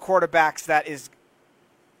 Montana's one of the quarterbacks that is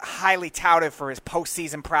highly touted for his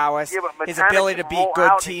postseason prowess, his ability to beat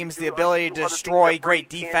good teams, the ability to destroy great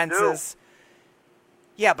defenses.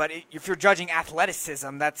 Yeah, but if you're judging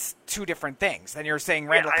athleticism, that's two different things. Then you're saying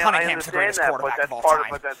Randall Cunningham's the greatest quarterback of all time.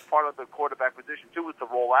 But that's part of the quarterback position, too, is to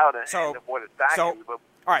roll out and avoid attacking. All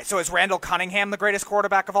right, so is Randall Cunningham the greatest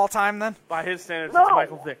quarterback of all time, then? By his standards, it's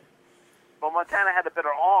Michael Vick. But Montana had a better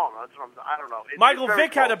arm. I don't know. Michael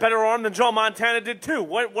Vick had a better arm than Joe Montana did, too.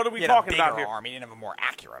 What are we talking about here? He had a bigger arm. He didn't have a more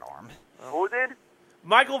accurate arm. Who did?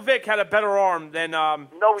 Michael Vick had a better arm than No,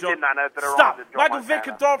 he did not have a better arm than Joe Michael Montana. Vick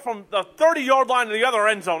could throw from the 30-yard line to the other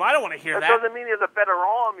end zone. I don't want to hear that. That doesn't mean he has a better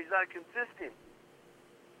arm. He's not consistent.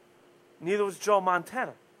 Neither was Joe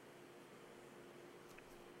Montana.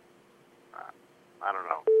 I don't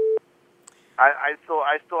know. I still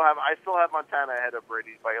have Montana ahead of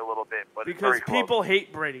Brady by a little bit, but because it's very people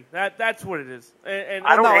hate Brady. That's what it is. And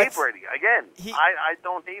I don't hate Brady. Again, I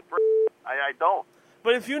don't hate Brady. I don't.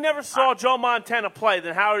 But if you never saw Joe Montana play,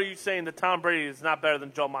 then how are you saying that Tom Brady is not better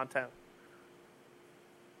than Joe Montana?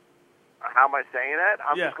 How am I saying that?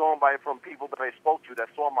 I'm Yeah. just going by from people that I spoke to that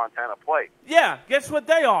saw Montana play. Yeah, guess what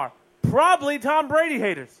they are? Probably Tom Brady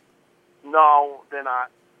haters. No, they're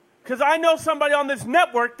not. Because I know somebody on this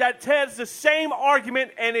network that has the same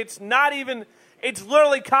argument, and it's not even, it's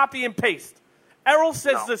literally copy and paste. Errol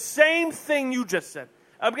says the same thing you just said.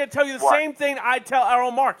 I'm going to tell you the same thing I tell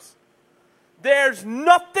Errol Marks. There's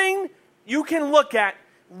nothing you can look at,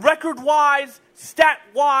 record-wise,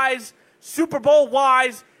 stat-wise, Super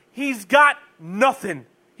Bowl-wise. He's got nothing.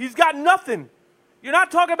 He's got nothing. You're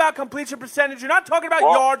not talking about completion percentage. You're not talking about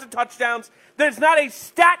yards and touchdowns. There's not a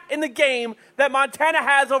stat in the game that Montana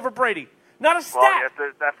has over Brady. Not a stat.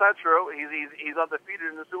 Well, that's not true. He's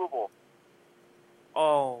undefeated in the Super Bowl.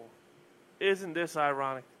 Oh, isn't this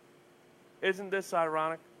ironic? Isn't this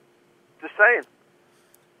ironic? Just saying.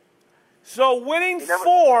 So winning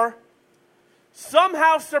 4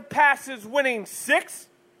 somehow surpasses winning 6?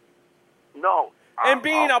 No. And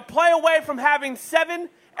being a play away from having 7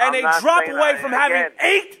 and a drop away from having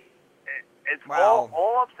 8? It's all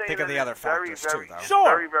I'm saying. Think of the other factors too, though. Sure.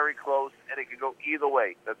 Very, very close, and it could go either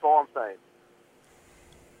way. That's all I'm saying.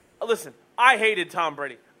 Listen, I hated Tom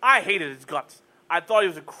Brady. I hated his guts. I thought he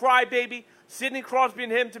was a crybaby. Sidney Crosby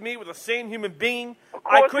and him, to me, were the same human being. Of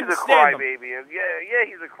I course couldn't he's a stand him. crybaby. Yeah,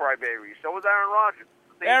 he's a crybaby. So was Aaron Rodgers.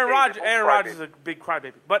 Aaron Rodgers is a big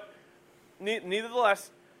crybaby. But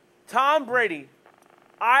nevertheless, Tom Brady,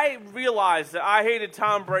 I realized that I hated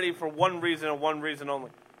Tom Brady for one reason and one reason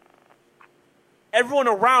only. Everyone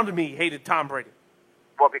around me hated Tom Brady.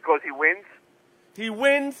 Well, because he wins? He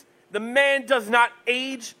wins. The man does not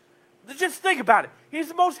age. Just think about it. He's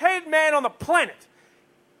the most hated man on the planet.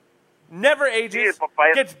 Never ages.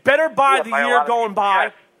 Gets better by the year going by.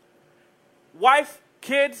 Yes. Wife,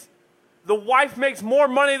 kids. The wife makes more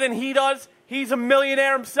money than he does. He's a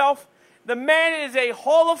millionaire himself. The man is a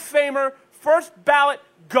Hall of Famer, first ballot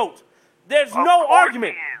GOAT. There's no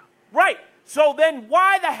argument. Right. So then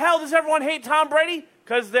why the hell does everyone hate Tom Brady?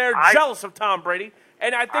 Because they're jealous of Tom Brady.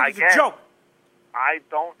 And I think it's a joke. I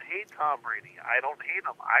don't hate Tom Brady. I don't hate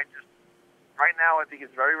him. Right now, I think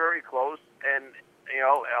it's very, very close. And,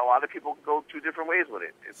 a lot of people go 2 different ways with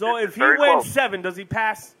it. So if he wins 7, does he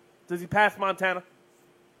pass? Does he pass Montana?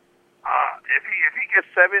 If he gets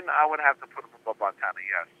 7, I would have to put him above Montana,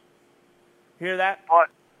 yes. Hear that? But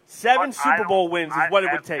 7 Super Bowl wins is what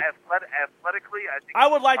it would take. Athletically, I think I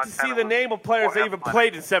would like to Montana see the name of players that even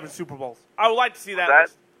played in 7 Super Bowls. I would like to see that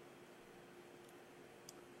list.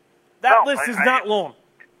 That list is not long.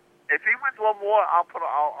 If he wins one more, I'll put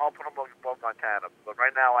him above Montana. But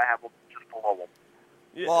right now, I have him just below him.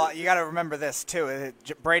 Yeah. Well, you got to remember this too.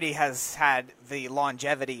 Brady has had the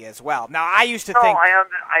longevity as well. Now, I used to think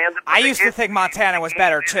I used to think Montana was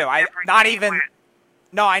better too.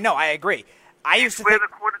 No, I know. I agree. I used to think the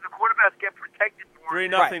quarterbacks get protected more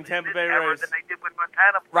 3-0 Tampa Bay Rays than they did with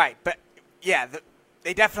Montana. Right, but yeah,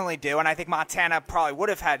 they definitely do, and I think Montana probably would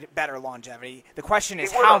have had better longevity. The question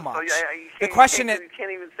is how much. You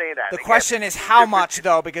can't even say that. The question is how much,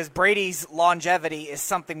 though, because Brady's longevity is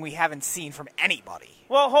something we haven't seen from anybody.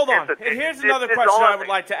 Well, hold on. Here's another question I would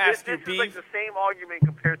like to ask you, This B. is like the same argument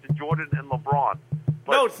compared to Jordan and LeBron.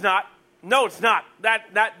 No, it's not. No, it's not.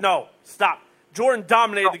 No, stop. Jordan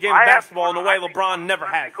dominated the game of basketball in a way LeBron never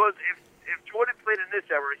has. Because if Jordan played in this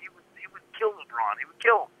era, he would kill LeBron. He would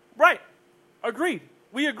kill him. Right. Agreed.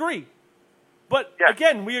 We agree. But,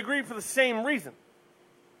 again, we agree for the same reason.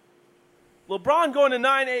 LeBron going to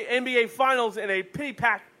 9 NBA Finals in a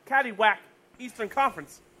pity-pack, caddywhack Eastern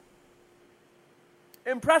Conference.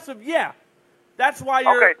 Impressive, yeah. That's why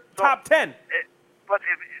you're top 10. But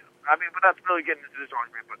that's really getting into this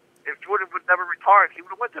argument. But if Jordan would never retired, he would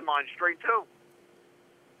have went to 9 straight too.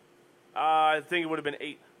 I think it would have been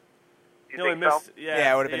 8. You think so?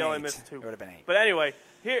 Yeah, it would have been 8. He only missed 2. It would have been 8. But anyway,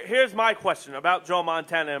 here's my question about Joe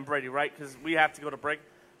Montana and Brady, right? Because we have to go to break.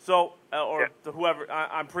 So, whoever,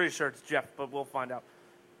 I'm pretty sure it's Jeff, but we'll find out.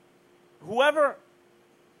 Whoever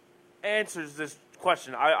answers this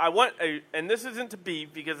question, I want, and this isn't to be,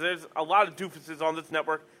 because there's a lot of doofuses on this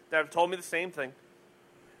network that have told me the same thing.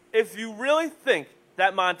 If you really think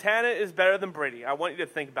that Montana is better than Brady, I want you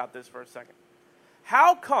to think about this for a second.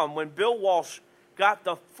 How come when Bill Walsh got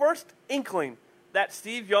the first inkling that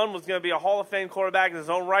Steve Young was going to be a Hall of Fame quarterback in his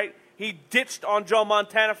own right, he ditched on Joe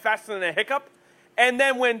Montana faster than a hiccup? And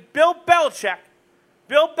then when Bill Belichick,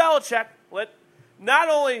 not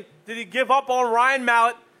only did he give up on Ryan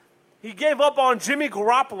Mallett, he gave up on Jimmy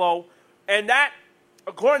Garoppolo, and that,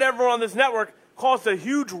 according to everyone on this network, caused a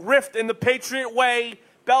huge rift in the Patriot way.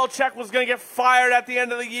 Belichick was going to get fired at the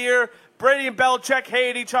end of the year. Brady and Belichick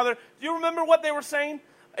hated each other. Do you remember what they were saying?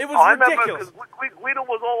 It was I ridiculous. remember because Guido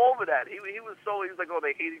was all over that. He was like, oh,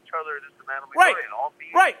 they hate each other. This and that. Right.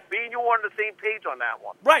 Right. Me and you were on the same page on that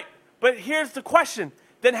one. Right. But here's the question.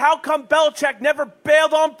 Then how come Belichick never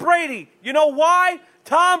bailed on Brady? You know why?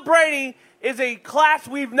 Tom Brady is a class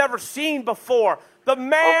we've never seen before. The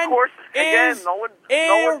man of course, again, is no one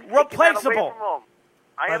irreplaceable.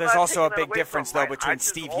 But there's also a big difference, though, between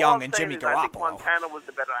Steve Young and Jimmy Garoppolo. I think Montana was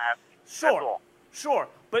the better athlete. Sure.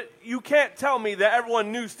 But you can't tell me that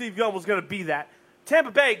everyone knew Steve Young was going to be that.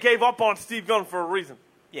 Tampa Bay gave up on Steve Young for a reason.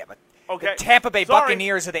 Yeah, but okay. The Tampa Bay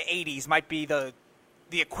Buccaneers of the 80s might be the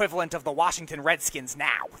equivalent of the Washington Redskins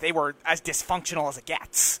now. They were as dysfunctional as it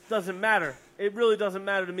gets. Doesn't matter. It really doesn't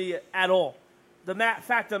matter to me at all. The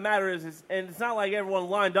fact of the matter is, and it's not like everyone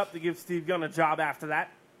lined up to give Steve Young a job after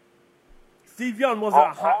that. Steve Young wasn't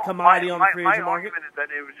a hot commodity on the free agent market. My argument is that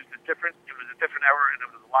it was just a different era, and it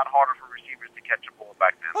was a lot harder for receivers to catch a ball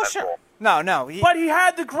back then. Oh, That's sure. all. No. But he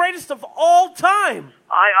had the greatest of all time.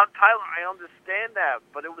 Tyler, I understand that,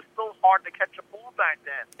 but it was still hard to catch a ball back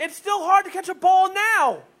then. It's still hard to catch a ball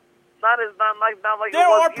now. Not like there it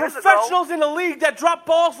was are years professionals ago. in the league that drop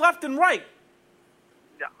balls left and right.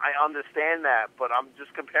 I understand that, but I'm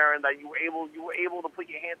just comparing that you were able to put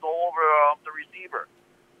your hands all over the receiver.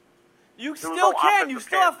 You still can. You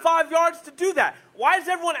still have 5 yards to do that. Why does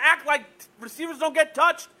everyone act like receivers don't get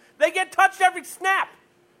touched? They get touched every snap.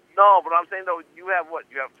 No, but I'm saying, though, you have what?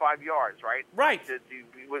 You have 5 yards, right? Right.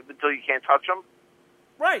 Until you can't touch them?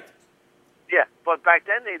 Right. Yeah, but back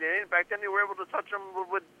then they didn't. Back then they were able to touch them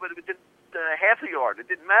with half a yard. It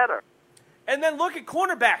didn't matter. And then look at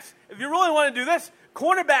cornerbacks. If you really want to do this,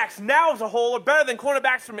 cornerbacks now as a whole are better than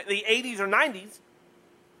cornerbacks from the 80s or 90s.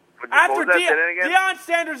 After Deion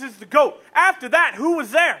Sanders is the GOAT. After that, who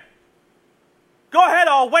was there? Go ahead,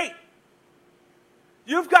 I'll wait.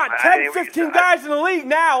 You've got 10, 15 guys in the league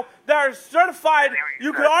now that are certified,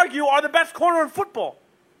 you could argue, are the best corner in football.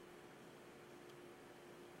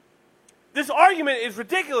 This argument is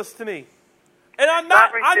ridiculous to me. And I'm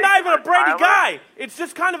not even a Brady guy. It's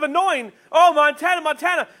just kind of annoying. Oh,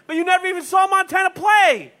 Montana. But you never even saw Montana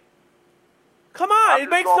play. Come on, it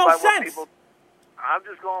makes no sense. I'm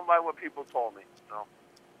just going by what people told me. So.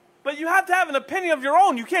 But you have to have an opinion of your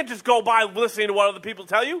own. You can't just go by listening to what other people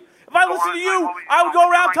tell you. If I listen to you, I would go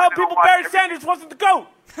around telling people Barry Sanders wasn't the GOAT.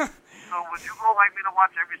 So would you go like me to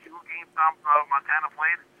watch every single game Montana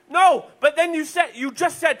played? No, but then you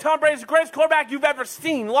just said Tom Brady's the greatest quarterback you've ever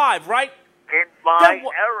seen live, right? In my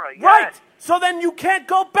era, yes. Right. So then you can't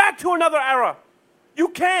go back to another era. You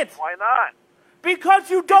can't. Why not? Because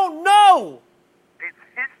you don't know. It's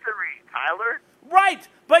history, Tyler. Right,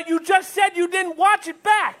 but you just said you didn't watch it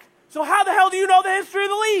back. So how the hell do you know the history of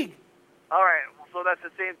the league? All right, so that's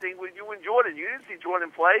the same thing with you and Jordan. You didn't see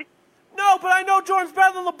Jordan play. No, but I know Jordan's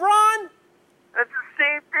better than LeBron. That's the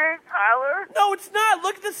same thing, Tyler. No, it's not.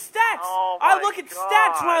 Look at the stats. Oh, I look at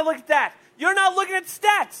stats when I look at that. You're not looking at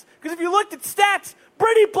stats. Because if you looked at stats,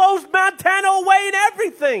 Brady blows Montana away in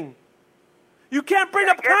everything. You can't bring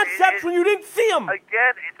up concepts when you didn't see them.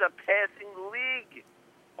 Again, it's a passing league.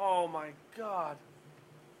 Oh, my God.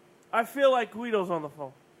 I feel like Guido's on the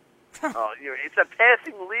phone. It's a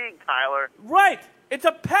passing league, Tyler. Right. It's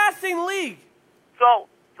a passing league. So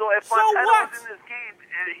if Montana what? was in this game,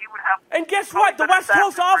 he would have... And guess what? The West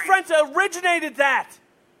Coast offense originated that.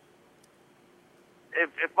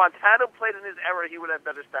 If Montana played in his era, he would have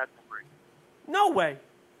better stats than Brady. No way.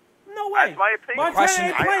 No way. That's my opinion. Montana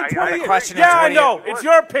ain't playing 20 years. Question yeah, I know. It's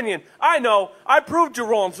your opinion. I know. I proved you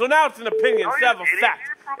wrong, so now it's an opinion instead of a fact.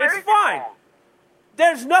 It's fine.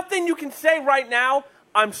 There's nothing you can say right now,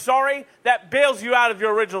 I'm sorry, that bails you out of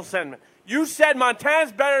your original sentiment. You said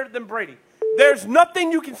Montana's better than Brady. There's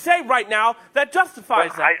nothing you can say right now that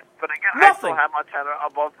justifies that. But again, nothing. I still have Montana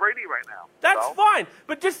above Brady right now. That's fine.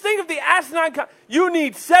 But just think of the asinine... You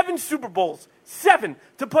need 7 Super Bowls. 7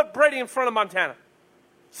 to put Brady in front of Montana.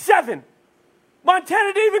 7.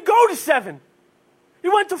 Montana didn't even go to 7. He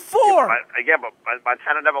went to 4. But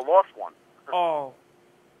Montana never lost one. Oh.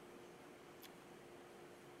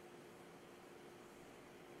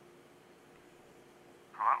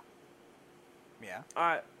 Huh?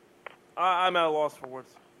 Yeah. I'm at a loss for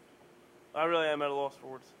words. I really am at a loss for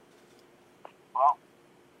words. Well,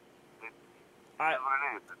 it's what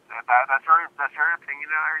it is. That's your opinion,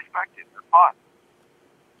 and I respect it. It's fine.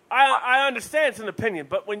 I understand it's an opinion,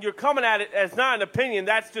 but when you're coming at it as not an opinion,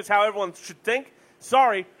 that's just how everyone should think.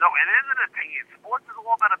 Sorry. No, it is an opinion. Sports is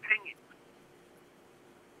all about opinions.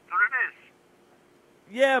 That's what it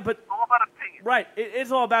is. Yeah, but... It's all about opinions. Right, it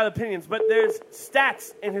is all about opinions, but there's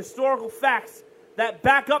stats and historical facts that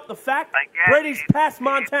back up the fact Brady's past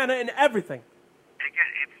Montana in everything. Again,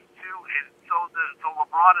 so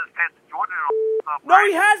LeBron has passed Jordan and all stuff. No, right?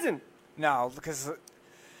 he hasn't. No, because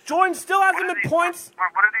Jordan still hasn't been points. What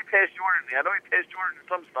did he pass Jordan? I know he passed Jordan in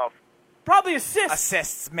some stuff. Probably assists.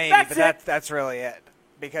 assists maybe, That's but it. that's really it.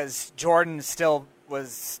 Because Jordan still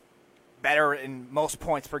was better in most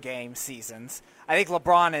points per game seasons. I think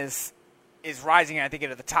LeBron is rising, I think,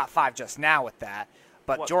 into the top 5 just now with that.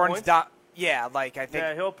 But What, Jordan's points? yeah, like I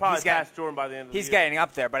think He'll probably he's got- pass Jordan by the end of the He's year. getting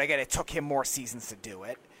up there, but again, it took him more seasons to do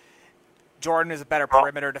it. Jordan is a better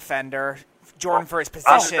perimeter defender. Jordan for his I'm just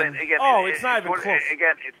position. saying, again, it's not even close.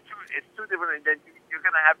 Again, it's two different. And then you're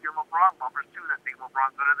going to have your LeBron bumpers too that think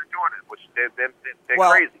LeBron's better than Jordan, which they're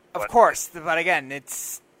well, crazy. of But course, but again,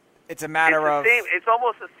 it's a matter of it's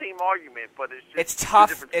almost the same argument, but it's just it's tough.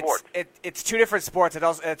 Two different sports. It's two different sports.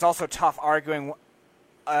 It's also tough arguing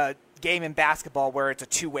a game in basketball where it's a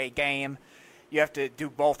two-way game. You have to do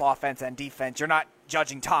both offense and defense. You're not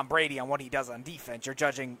judging Tom Brady on what he does on defense. You're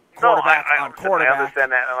judging quarterback on quarterback. I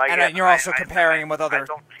understand that, and then you're also comparing him with other I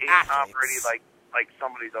don't hate athletes. Tom Brady like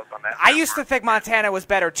somebody does on that. I used to think Montana was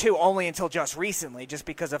better too, only until just recently, just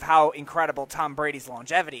because of how incredible Tom Brady's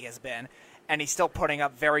longevity has been, and he's still putting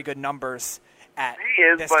up very good numbers at He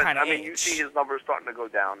is, this but kind of I mean, age. you see his numbers starting to go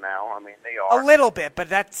down now. I mean, they are A little bit, but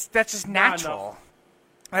that's just Not natural. enough.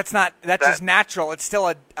 That's just natural. It's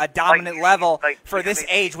still a dominant level for this I mean,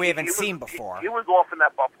 age we haven't he was- seen before. He was off in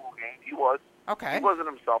that Buffalo game. He was. Okay. He wasn't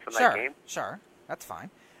himself in that game. Sure, that's fine.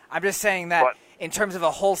 I'm just saying that But- in terms of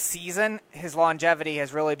a whole season, his longevity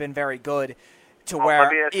has really been very good to Well, where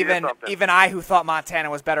let me ask you something. even I, who thought Montana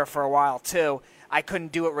was better for a while too, I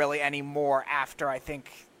couldn't do it really anymore after, I think,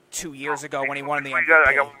 2 years ago when he won the MVP.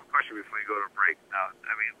 I got one more question before you go to break. Now,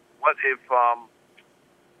 I mean, what if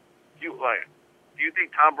do you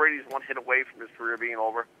think Tom Brady's one hit away from his career being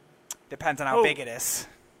over? Depends on how Who? big it is.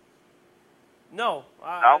 No,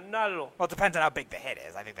 No? not at all. Well, it depends on how big the hit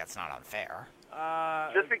is. I think that's not unfair.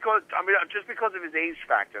 Just because of his age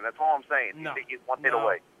factor. That's all I'm saying. No. You think he's one hit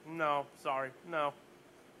away? No, sorry, no,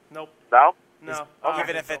 nope, No. no.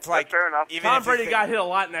 Even if it's like That's fair enough. even Tom if you Brady think- got hit a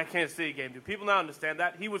lot in that Kansas City game. Do people not understand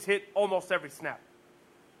that? He was hit almost every snap.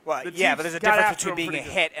 Well, the yeah, Chiefs but there's a got difference after between him being a pretty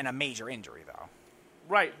good. hit and a major injury, though.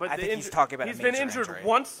 Right, but I think he's talking about a he's been major injured injury.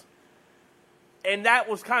 once, and that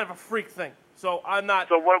was kind of a freak thing. So I'm not.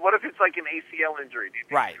 So what if it's like an ACL injury? Do you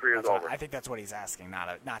think Right. his career's that's what- over? I think that's what he's asking,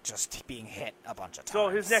 not just being hit a bunch of times. So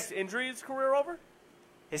his next injury is career over?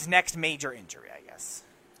 his next major injury, I guess.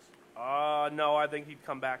 No, I think he'd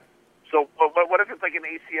come back. So what if it's like an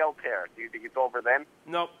ACL tear? Do you think it's over then?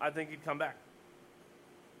 Nope, I think he'd come back.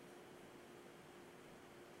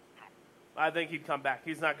 I think he'd come back.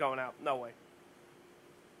 He's not going out. No way.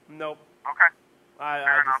 Nope. Okay. I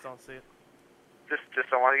Fair just enough. don't see it.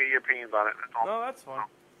 Just I want to get your opinions on it. That's all. No, that's fine.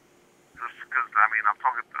 Just because I mean, I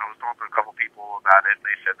was talking to a couple people about it, and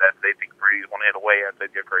they said that they think Brady's one hit away. I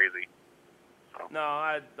said you're crazy. No,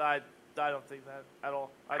 I don't think that at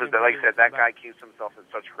all. I Because, think like I Brady said, will that come guy back. keeps himself in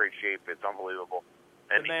such great shape. It's unbelievable.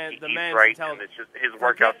 And The man's he's right, and intelligent. it's just his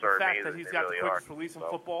Forget workouts the are fact amazing. that he's They got really the quickest are. release in So,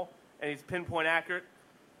 football, and he's pinpoint accurate.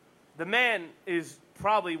 The man is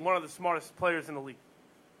probably one of the smartest players in the league,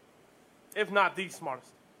 if not the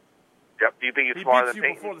smartest. Yep. Do you think he's He smarter beats than you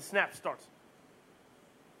Peyton? before the snap starts.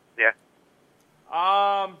 Yeah.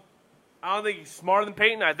 I don't think he's smarter than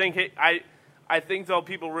Peyton. I think though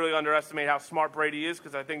people really underestimate how smart Brady is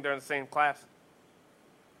because I think they're in the same class.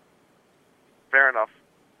 Fair enough.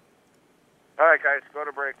 All right, guys, go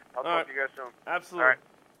to break. I'll All talk right. to you guys soon. Absolutely. All right.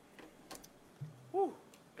 Whew,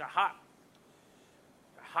 got hot.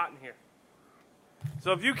 Got hot in here.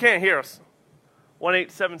 So if you can't hear us,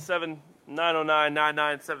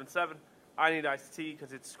 1-877-909-9977. I need iced tea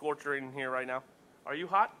because it's scorching in here right now. Are you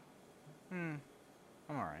hot? I'm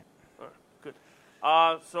all right. All right, good.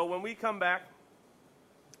 So when we come back,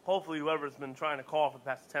 hopefully whoever's been trying to call for the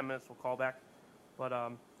past 10 minutes will call back. But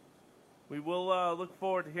we will look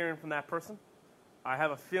forward to hearing from that person. I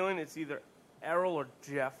have a feeling it's either Errol or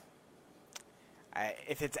Jeff.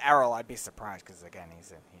 If it's Errol, I'd be surprised because again,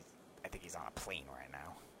 I think he's on a plane right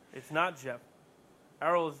now. It's not Jeff.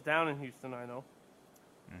 Errol is down in Houston, I know.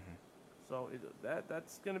 Mm-hmm. So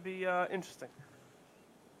that's going to be interesting.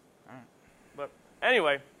 All right. But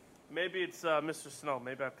anyway, maybe it's Mr. Snow.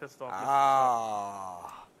 Maybe I pissed off Mr. Snow.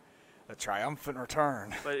 Ah, a triumphant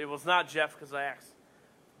return. But it was not Jeff because I asked.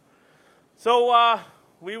 So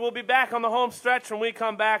we will be back on the home stretch. When we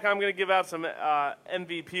come back, I'm going to give out some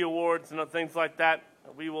MVP awards and things like that.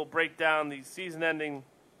 We will break down the season-ending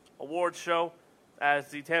awards show as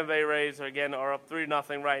the Tampa Bay Rays are up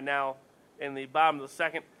 3-0 right now in the bottom of the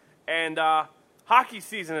second. And hockey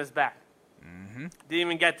season is back. Mm-hmm. Didn't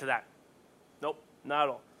even get to that. Nope, not at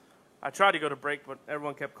all. I tried to go to break, but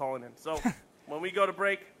everyone kept calling in. So when we go to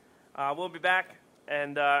break, we'll be back.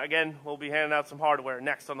 And, again, we'll be handing out some hardware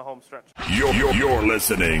next on the home stretch. You're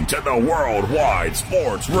listening to the Worldwide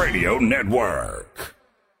Sports Radio Network.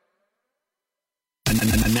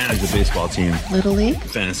 I manage the baseball team. Little League?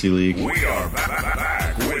 Fantasy League. We are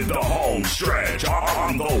back with the home stretch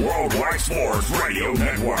on the Worldwide Sports Radio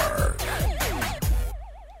Network.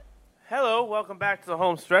 Hello, welcome back to the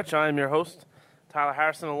home stretch. I am your host, Tyler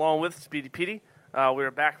Harrison, along with Speedy Petey. We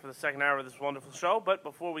are back for the second hour of this wonderful show, but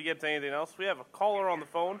before we get to anything else, we have a caller on the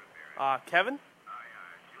phone. Kevin?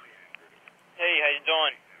 Hey, how you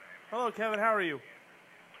doing? Hello, Kevin. How are you?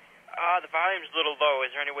 The volume's a little low.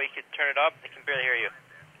 Is there any way you could turn it up? I can barely hear you.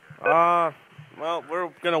 Well,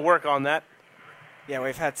 we're going to work on that. Yeah,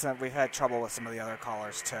 we've had trouble with some of the other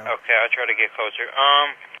callers, too. Okay, I'll try to get closer.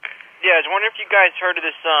 Yeah, I was wondering if you guys heard of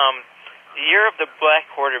this, the Year of the Black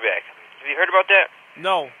Quarterback. Have you heard about that?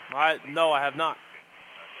 No, I have not.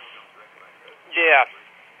 Yeah.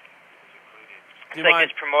 It's like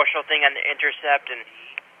this promotional thing on The Intercept, and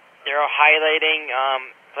they're all highlighting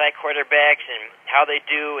black quarterbacks and how they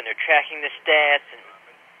do, and they're tracking the stats, and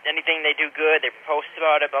anything they do good, they post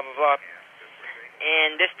about it, blah, blah, blah.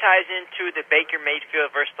 And this ties into the Baker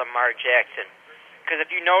Mayfield versus Lamar Jackson. Because if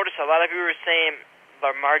you notice, a lot of you were saying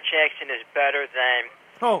Lamar Jackson is better than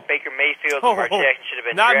Baker Mayfield. Lamar Jackson should have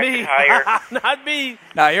been drafted higher. Not me.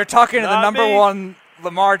 No, you're talking to the number one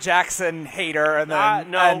Lamar Jackson hater, and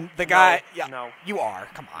then and the guy. No, you are.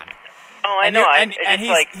 Come on. Oh, I know. And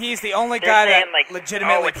he's the only guy that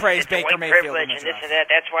legitimately praised Baker Mayfield. And this and that.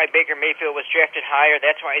 That's why Baker Mayfield was drafted higher.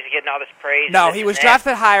 That's why he's getting all this praise. No, he was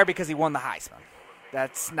drafted higher because he won the Heisman.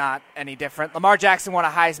 That's not any different. Lamar Jackson won a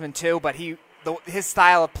Heisman too, but his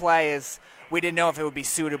style of play is we didn't know if it would be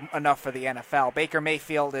suited enough for the NFL. Baker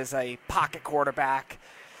Mayfield is a pocket quarterback.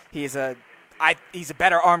 He's a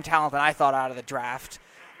better arm talent than I thought out of the draft,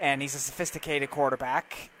 and he's a sophisticated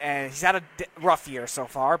quarterback. And he's had a rough year so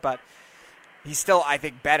far, but he's still, I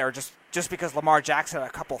think, better. Just because Lamar Jackson had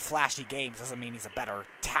a couple flashy games doesn't mean he's a better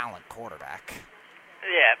talent quarterback.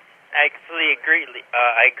 Yeah, I completely agree.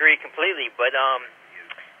 I agree completely, but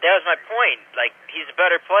that was my point. Like, he's a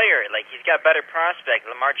better player. Like, he's got better prospect.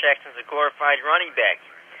 Lamar Jackson's a glorified running back.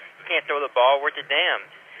 He can't throw the ball worth a damn.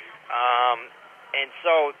 And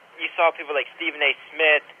so you saw people like Stephen A.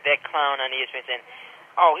 Smith, that clown on ESPN, saying,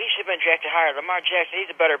 "Oh, he should have been drafted higher. Lamar Jackson, he's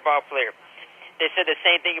a better ball player." They said the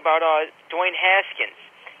same thing about Dwayne Haskins.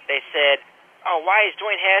 They said, "Oh, why is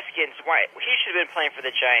Dwayne Haskins? Why he should have been playing for the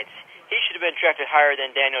Giants? He should have been drafted higher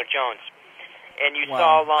than Daniel Jones." And you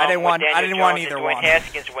saw along with Daniel Jones and Dwayne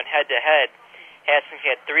Haskins went head to head. Haskins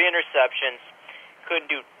had 3 interceptions, couldn't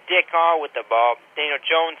do dick all with the ball. Daniel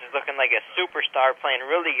Jones is looking like a superstar, playing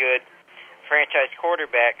really good, franchise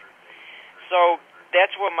quarterback. So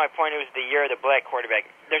that's what my point was. The year of the black quarterback.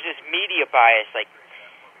 There's this media bias, like.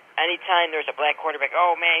 Anytime there's a black quarterback,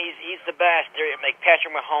 oh man, he's the best. They're like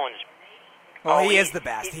Patrick Mahomes. Well, he is the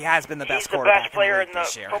best. He has been the best quarterback player in the league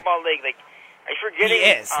this year. Football league. Like, are you forgetting? He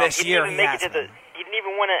is this year. He didn't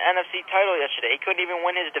even win an NFC title yesterday. He couldn't even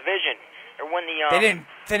win his division or win the. They didn't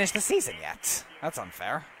finish the season yet. That's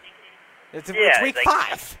unfair. It's week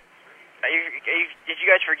 5. Did you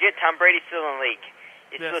guys forget Tom Brady's still in the league?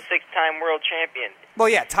 He's still a 6-time world champion. Well,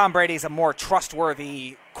 yeah, Tom Brady's a more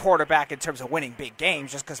trustworthy quarterback in terms of winning big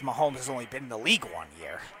games just because Mahomes has only been in the league 1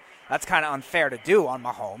 year. That's kind of unfair to do on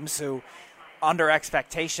Mahomes, who, under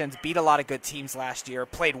expectations, beat a lot of good teams last year,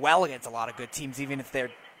 played well against a lot of good teams, even if they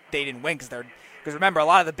didn't win. Because remember, a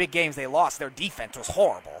lot of the big games they lost, their defense was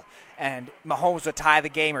horrible. And Mahomes would tie the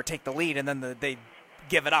game or take the lead, and then they'd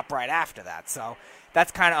give it up right after that. So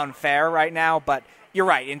that's kind of unfair right now, but you're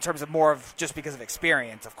right, in terms of more of just because of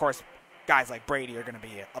experience. Of course, guys like Brady are going to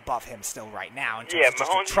be above him still right now. In terms of just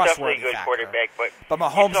Mahomes a trustworthy is definitely a good factor. quarterback. But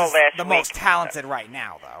Mahomes is the most talented right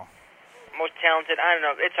now, though. Most talented? I don't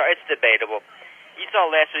know. It's debatable. You saw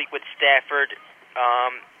last week with Stafford.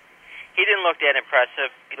 He didn't look that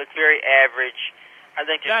impressive. He looked very average. I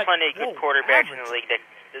think there's plenty of good quarterbacks in the league that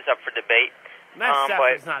is up for debate. Matt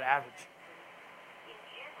Stafford's not average.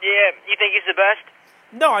 Yeah, you think he's the best?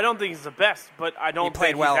 No, I don't think he's the best, but I don't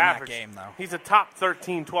think he's well average. In that game, though. He's a top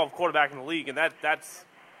 13, 12 quarterback in the league, and that's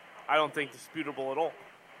I don't think disputable at all.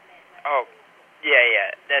 Oh, yeah,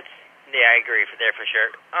 I agree for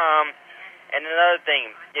sure. And another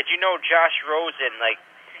thing, did you know Josh Rosen? Like,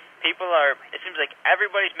 it seems like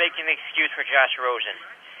everybody's making an excuse for Josh Rosen.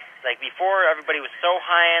 Like before, everybody was so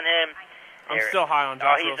high on him. I'm still high on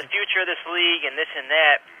Josh Rosen. He's the future of this league, and this and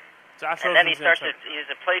that. Josh and then he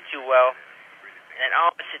doesn't play too well. And,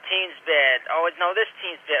 the team's bad. Oh, no, this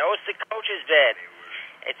team's bad. Oh, it's the coach is bad.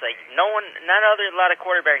 It's like not a lot of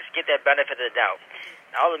quarterbacks get that benefit of the doubt.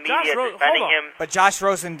 All the media is defending him. But Josh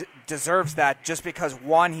Rosen deserves that just because,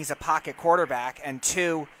 one, he's a pocket quarterback, and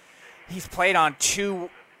two, he's played on two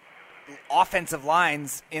offensive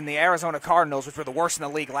lines in the Arizona Cardinals, which were the worst in the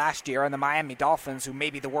league last year, and the Miami Dolphins, who may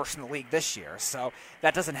be the worst in the league this year. So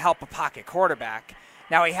that doesn't help a pocket quarterback.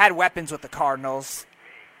 Now, he had weapons with the Cardinals.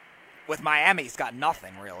 With Miami, he's got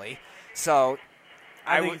nothing, really. So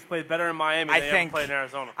I think he's played better in Miami than he ever played in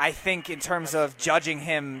Arizona. I think in terms of judging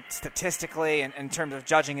him statistically and in terms of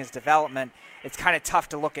judging his development, it's kind of tough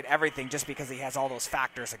to look at everything just because he has all those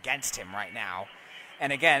factors against him right now.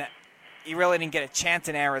 And again, he really didn't get a chance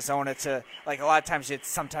in Arizona to, like a lot of times it's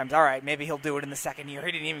sometimes, all right, maybe he'll do it in the second year.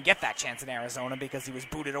 He didn't even get that chance in Arizona because he was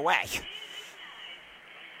booted away.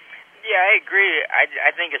 Yeah, I agree.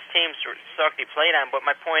 I think his team sucked he played on, but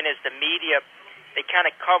my point is the media, they kind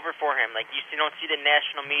of cover for him. Like, you don't see the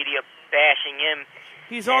national media bashing him.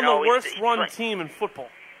 He's on the worst-run team in football.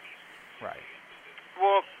 Right.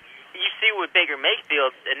 Well, you see with Baker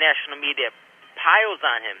Mayfield, the national media piles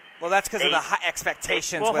on him. Well, that's because of the high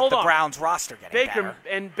expectations with the Browns roster getting better.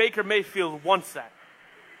 And Baker Mayfield wants that.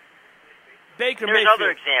 There's other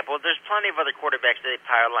examples. There's plenty of other quarterbacks that they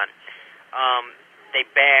pile on. They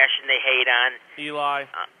bash and they hate on.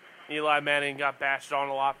 Eli Manning got bashed on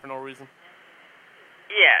a lot for no reason.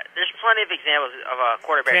 Yeah, there's plenty of examples of a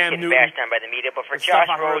quarterback getting bashed on by the media. But for Josh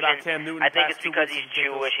Rosen, I think it's because he's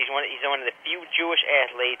Jewish. He's one of the few Jewish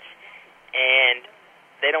athletes, and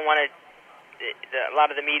they don't want to. A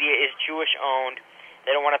lot of the media is Jewish-owned.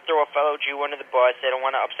 They don't want to throw a fellow Jew under the bus. They don't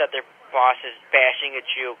want to upset their bosses bashing a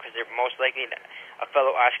Jew because they're most likely a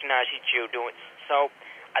fellow Ashkenazi Jew doing so.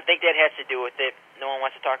 I think that has to do with it. No one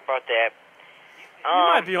wants to talk about that.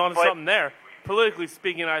 You might be onto something there. Politically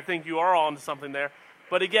speaking, I think you are onto something there.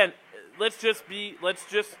 But again, let's just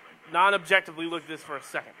non-objectively look at this for a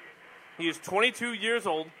second. He is 22 years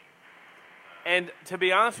old, and to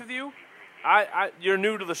be honest with you, you're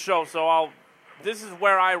new to the show, so this is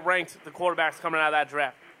where I ranked the quarterbacks coming out of that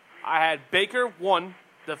draft. I had Baker 1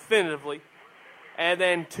 definitively, and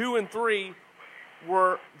then 2 and 3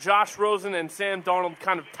 were Josh Rosen and Sam Darnold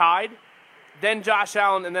kind of tied, then Josh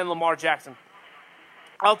Allen, and then Lamar Jackson.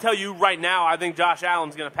 I'll tell you right now, I think Josh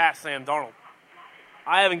Allen's going to pass Sam Darnold.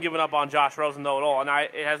 I haven't given up on Josh Rosen, though, at all, and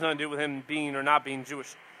it has nothing to do with him being or not being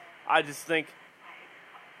Jewish. I just think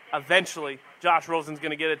eventually Josh Rosen's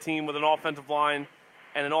going to get a team with an offensive line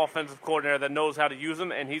and an offensive coordinator that knows how to use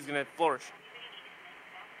him, and he's going to flourish.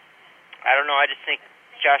 I don't know. I just think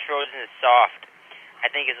Josh Rosen is soft. I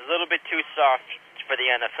think it's a little bit too soft for the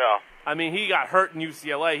NFL. I mean, he got hurt in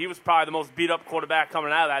UCLA. He was probably the most beat-up quarterback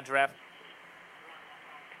coming out of that draft.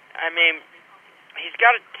 I mean, he's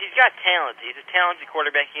got talent. He's a talented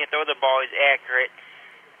quarterback. He can throw the ball. He's accurate.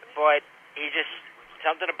 But he just,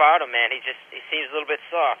 something about him, man. He seems a little bit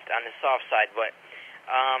soft, on the soft side. But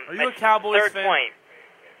are you a Cowboys fan? Point.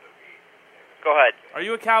 Go ahead. Are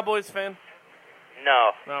you a Cowboys fan?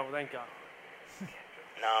 No. No, thank God.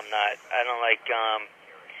 No, I'm not. I don't like.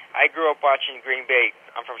 I grew up watching Green Bay.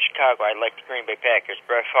 I'm from Chicago. I like the Green Bay Packers.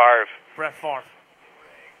 Brett Favre.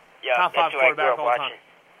 Yeah, top 5 quarterback of all time.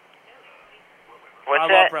 What's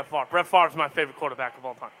I love Brett Favre. Brett Favre's my favorite quarterback of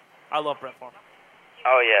all time. I love Brett Favre.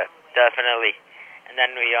 Oh yeah, definitely. And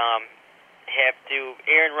then we have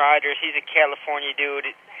Aaron Rodgers. He's a California dude.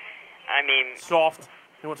 I mean, soft.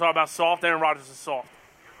 You want to talk about soft? Aaron Rodgers is soft.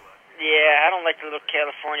 Yeah, I don't like the little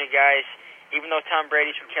California guys. Even though Tom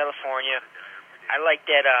Brady's from California, I like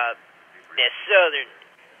that Southern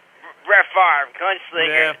Brett Favre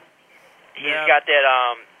gunslinger. Yeah. He's got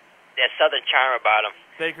that Southern charm about him.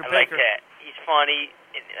 Baker. Like that. He's funny.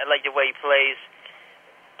 I like the way he plays.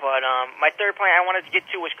 But my third point I wanted to get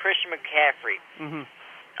to was Christian McCaffrey. Mm-hmm.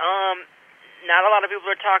 Not a lot of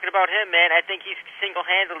people are talking about him, man. I think he's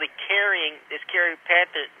single-handedly carrying this Carolina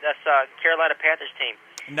Panthers team.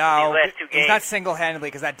 No, he's not single-handedly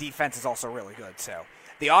because that defense is also really good. So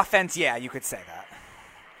the offense, yeah, you could say that.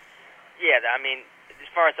 Yeah, I mean, as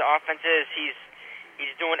far as the offense is,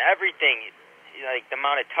 he's doing everything. Like the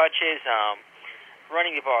amount of touches,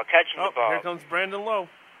 running the ball, catching the ball. Here comes Brandon Lowe.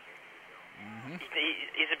 Mm-hmm.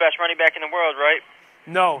 He's the best running back in the world, right?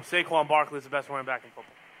 No, Saquon Barkley is the best running back in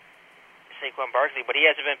football. Saquon Barkley, but he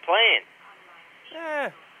hasn't been playing.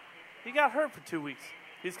 Yeah, he got hurt for 2 weeks.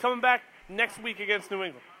 He's coming back next week against New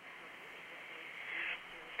England.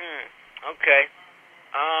 Okay.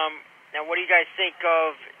 Now, what do you guys think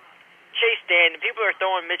of Chase Daniels? People are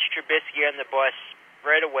throwing Mitch Trubisky on the bus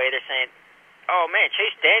right away. They're saying, "Oh man,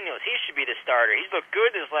 Chase Daniels, he should be the starter. He's looked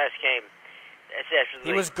good this last game."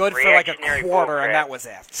 He was good for like a quarter, and that was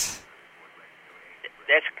it.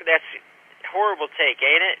 That's horrible take,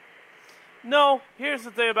 ain't it? No. Here's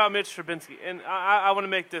the thing about Mitch Trubinsky, and I want to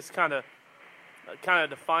make this kind of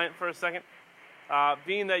defiant for a second.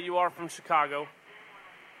 Being that you are from Chicago,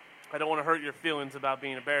 I don't want to hurt your feelings about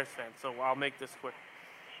being a Bears fan, so I'll make this quick.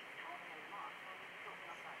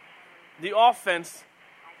 The offense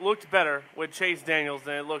looked better with Chase Daniels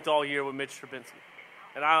than it looked all year with Mitch Trubinsky.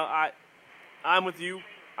 And I'm with you.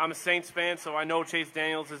 I'm a Saints fan, so I know Chase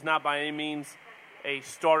Daniels is not by any means a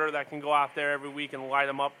starter that can go out there every week and light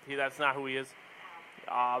him up. That's not who he is.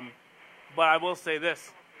 But I will say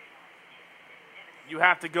this. You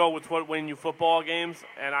have to go with what win you football games,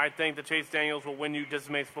 and I think that Chase Daniels will win you just as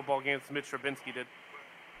many football games as Mitch Trubinsky did.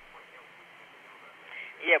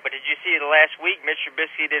 Yeah, but did you see the last week? Mitch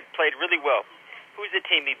Trubisky played really well. Who's the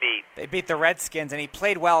team he beat? They beat the Redskins, and he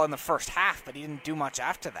played well in the first half, but he didn't do much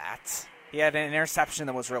after that. He had an interception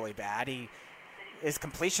that was really bad. His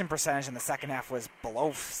completion percentage in the second half was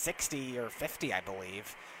below 60 or 50, I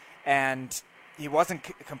believe, and he wasn't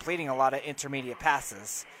completing a lot of intermediate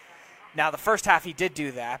passes. Now, the first half he did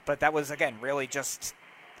do that, but that was, again, really just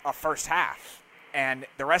a first half. And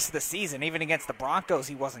the rest of the season, even against the Broncos,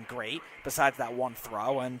 he wasn't great, besides that one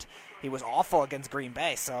throw, and he was awful against Green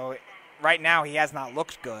Bay. So right now he has not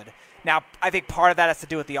looked good. Now, I think part of that has to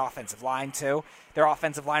do with the offensive line, too. Their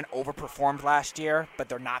offensive line overperformed last year, but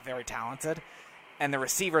they're not very talented. And the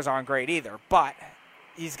receivers aren't great either, but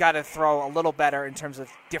he's got to throw a little better in terms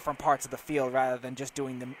of different parts of the field rather than just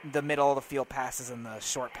doing the middle of the field passes and the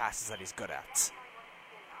short passes that he's good at.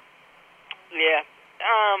 Yeah.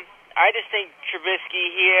 I just think Trubisky,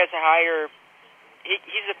 he has a higher –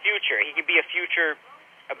 he's a future. He could be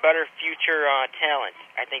a better future talent.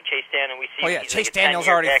 I think Chase Daniel, we see – Oh, yeah, Chase Daniel's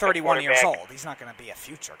already 31 years old. He's not going to be a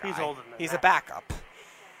future guy. He's older than that. He's a backup.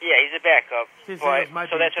 Yeah, he's a backup.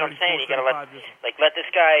 So that's what I'm saying. You got to let this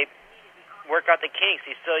guy work out the kinks.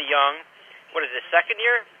 He's still young. What is his second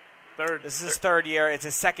year? Third. This is his third year. It's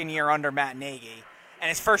his second year under Matt Nagy. And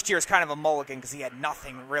his first year is kind of a mulligan because he had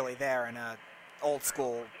nothing really there in an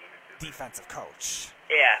old-school defensive coach.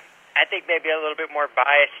 Yeah. I think maybe a little bit more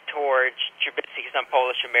biased towards Trubisky because I'm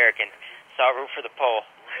Polish-American. So I'll root for the Pole.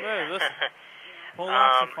 Hey, listen.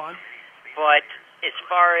 Polacks are fun. But as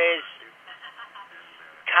far as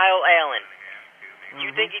Kyle Allen, do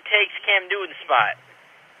you think he takes Cam Newton's spot?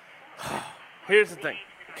 Here's the thing.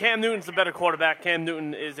 Cam Newton's the better quarterback. Cam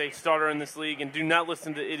Newton is a starter in this league, and do not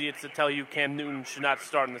listen to idiots that tell you Cam Newton should not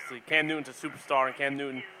start in this league. Cam Newton's a superstar, and Cam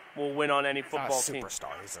Newton will win on any football team. He's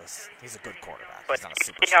not a superstar. He's a good quarterback. But he's not a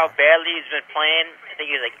superstar. See how badly he's been playing? I think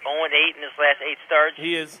he's like 0-8 in his last 8 starts.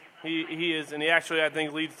 He is. He is, and he actually, I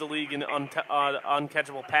think, leads the league in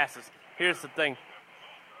uncatchable passes. Here's the thing.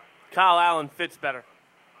 Kyle Allen fits better.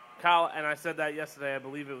 And I said that yesterday. I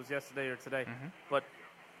believe it was yesterday or today. Mm-hmm. But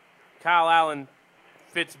Kyle Allen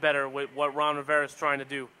fits better with what Ron Rivera is trying to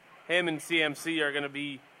do. Him and CMC are going to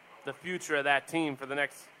be the future of that team for the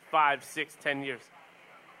next 5, 6, 10 years.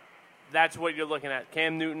 That's what you're looking at.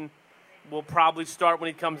 Cam Newton will probably start when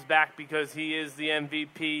he comes back because he is the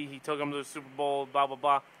MVP. He took him to the Super Bowl, blah, blah,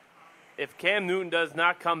 blah. If Cam Newton does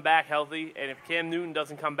not come back healthy, and if Cam Newton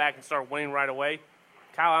doesn't come back and start winning right away,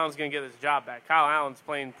 Kyle Allen's going to get his job back. Kyle Allen's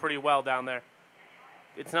playing pretty well down there.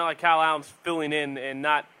 It's not like Kyle Allen's filling in and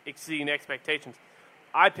not exceeding expectations.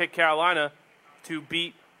 I picked Carolina to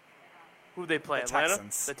beat who they play. Atlanta?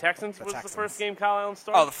 Texans. The Texans the was Texans. the first game Kyle Allen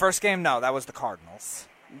started? Oh, the first game? No, that was the Cardinals.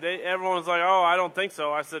 Everyone was like, oh, I don't think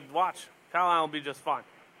so. I said, watch. Kyle Allen will be just fine.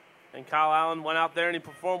 And Kyle Allen went out there and he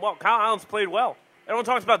performed well. Kyle Allen's played well. Everyone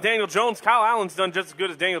talks about Daniel Jones. Kyle Allen's done just as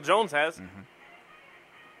good as Daniel Jones has. Mm-hmm.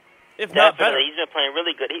 If not better. He's been playing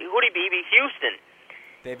really good. Who did he beat? He beat Houston.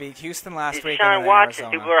 They beat Houston last week. Deshaun Watson.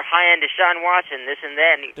 Arizona. People are high on Deshaun Watson, this and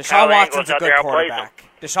that. And Deshaun Watson's a good quarterback.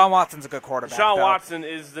 Deshaun Watson's a good quarterback. Deshaun Watson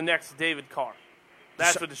is the next David Carr.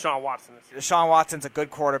 That's what Deshaun Watson is. Deshaun Watson's a good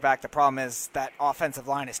quarterback. The problem is that offensive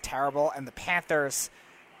line is terrible, and the Panthers,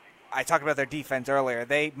 I talked about their defense earlier,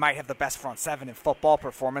 they might have the best front seven in football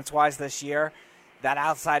performance-wise this year. That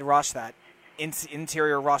outside rush, that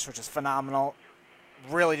interior rush, which is phenomenal,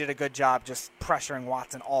 really did a good job just pressuring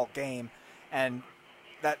Watson all game, and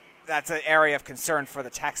that's an area of concern for the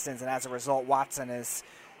Texans, and as a result, Watson is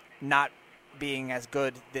not being as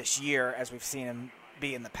good this year as we've seen him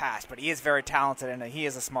be in the past. But he is very talented, and he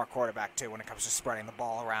is a smart quarterback, too, when it comes to spreading the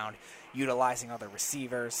ball around, utilizing other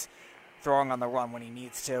receivers, throwing on the run when he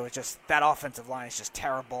needs to. It's just that offensive line is just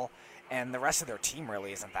terrible, and the rest of their team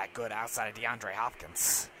really isn't that good outside of DeAndre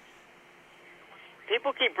Hopkins.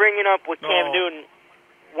 People keep bringing up with Cam Newton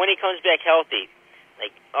when he comes back healthy.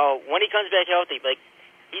 Like, when he comes back healthy, like,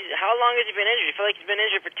 how long has he been injured? I feel like he's been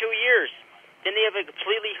injured for 2 years. Didn't he have a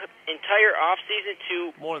completely entire offseason to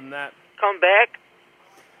more than that come back?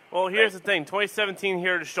 Well, here's the thing. 2017 he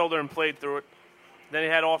hurt his shoulder and played through it. Then he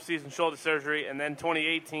had off-season shoulder surgery, and then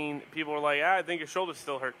 2018 people were like, I think your shoulder's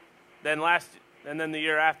still hurt. Then the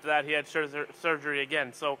year after that he had surgery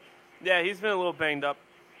again. So, yeah, he's been a little banged up,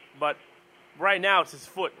 but right now it's his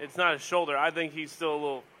foot. It's not his shoulder. I think he's still a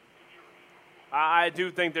little. I do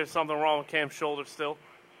think there's something wrong with Cam's shoulder still,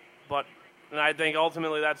 and I think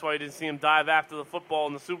ultimately that's why you didn't see him dive after the football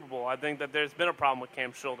in the Super Bowl. I think that there's been a problem with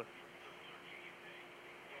Cam's shoulder.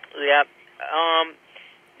 Yeah.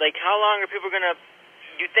 Like, how long are people gonna?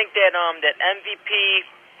 Do you think that that MVP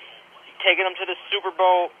taking them to the Super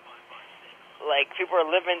Bowl? Like, people are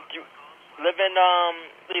living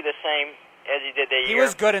the same as he did that year. He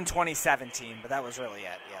was good in 2017, but that was really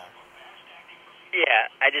it. Yeah.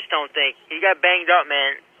 Yeah, I just don't think he got banged up,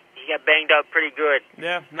 man. He got banged up pretty good.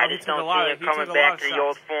 Yeah, no, I just don't see him coming back to the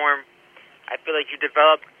old form. I feel like you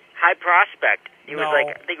developed high prospect. He was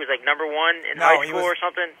like, I think he was like number 1 in high school or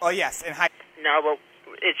something. Oh yes, in high. No, but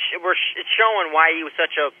it's showing why he was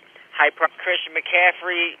such a high prospect. Christian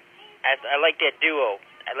McCaffrey, I like that duo.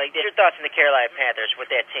 I like that. Your thoughts on the Carolina Panthers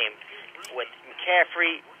with that team, with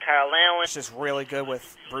McCaffrey, Kyle Allen? It's just really good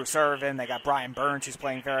with Bruce Irvin. They got Brian Burns, who's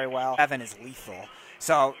playing very well. Evan is lethal.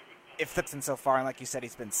 So if Thipson so far, and like you said,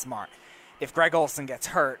 he's been smart. If Greg Olsen gets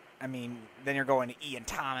hurt, I mean, then you're going to Ian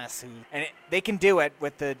Thomas, they can do it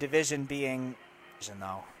with the division being,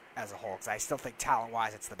 though, as a whole. Because I still think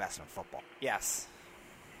talent-wise, it's the best in football. Yes.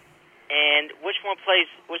 And which one plays?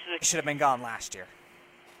 He should have been gone last year.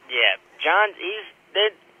 Yeah, John.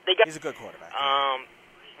 He's a good quarterback.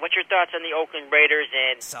 What's your thoughts on the Oakland Raiders?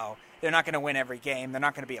 And so they're not going to win every game. They're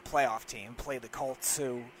not going to be a playoff team. Play the Colts,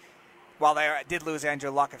 who, while they did lose Andrew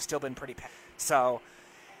Luck, have still been pretty. So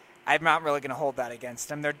I'm not really going to hold that against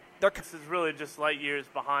them. This is really just light years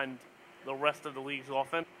behind the rest of the league's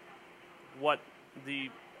offense. What the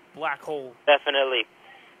black hole. Definitely.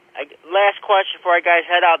 Last question before our guys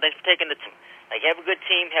head out. Thanks for taking the time. Like, have a good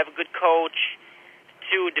team, have a good coach,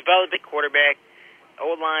 to develop a quarterback,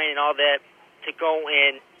 O-line, and all that to go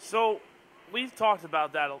in. So we've talked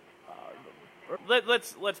about that.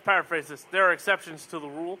 Let's paraphrase this. There are exceptions to the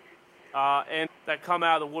rule, and that come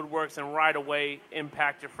out of the woodworks and right away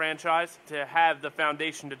impact your franchise to have the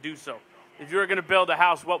foundation to do so. If you were going to build a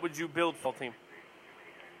house, what would you build for a team?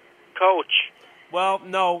 Coach. Well,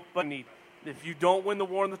 no, but if you don't win the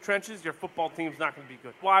war in the trenches, your football team's not going to be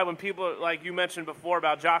good. Why? When people, like you mentioned before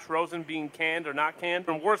about Josh Rosen being canned or not canned,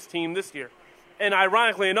 from worst team this year. And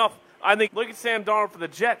ironically enough, I think, look at Sam Darnold for the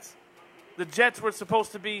Jets. The Jets were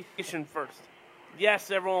supposed to be nation first. Yes,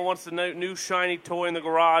 everyone wants the new shiny toy in the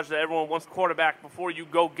garage that everyone wants quarterback before you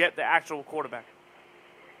go get the actual quarterback.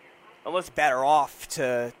 Unless better off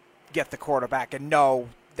to get the quarterback and know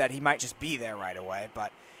that he might just be there right away.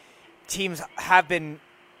 But teams have been,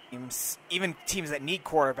 even teams that need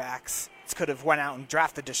quarterbacks, could have went out and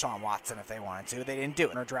drafted Deshaun Watson if they wanted to. They didn't do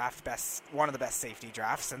it. Or draft one of the best safety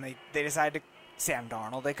drafts, and they decided to Sam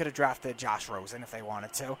Darnold. They could have drafted Josh Rosen if they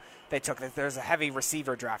wanted to. They took it. There's a heavy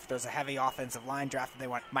receiver draft. There's a heavy offensive line draft that they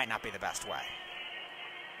want. Might not be the best way.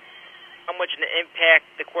 How much an impact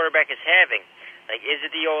the quarterback is having? Like, is it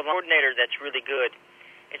the old coordinator that's really good?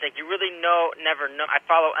 It's like you really never know. I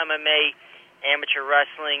follow MMA, amateur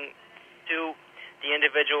wrestling, to the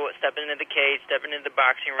individual stepping into the cage, stepping into the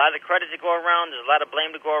boxing. A lot of the credit to go around. There's a lot of blame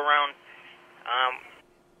to go around.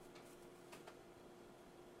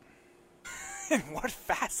 In what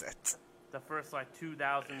facet? The first,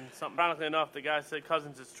 2,000 something. Ironically enough, the guy said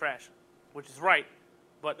Cousins is trash, which is right,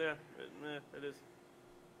 but it is.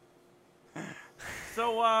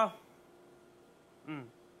 So,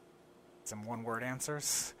 Some one-word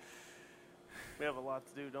answers. We have a lot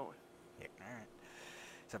to do, don't we? Yeah, all right.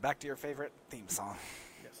 So back to your favorite theme song.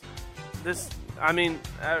 Yes.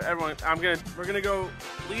 Everyone, we're gonna go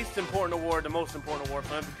least important award to most important award.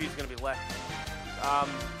 So MVP is gonna be left.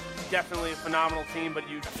 Definitely a phenomenal team, but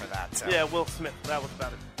you for that. So. Yeah, Will Smith. That was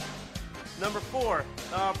about it. Number 4,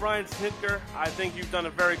 Brian Snitker. I think you've done a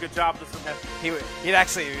very good job this semester. He'd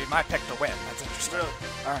actually be my pick to win. That's interesting. Really?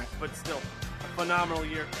 All right. But still, a phenomenal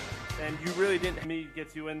year, and you really didn't. Me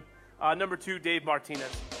gets you in. Number 2, Dave Martinez.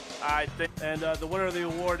 I think, and the winner of the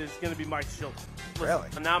award is going to be Mike Schultz. Really?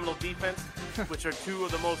 Phenomenal defense, which are 2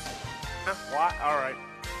 of the most. What? All right.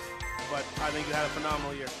 But I think you had a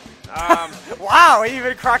phenomenal year. Wow, he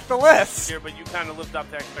even cracked the list. Here, but you kind of lived up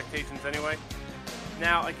to expectations anyway.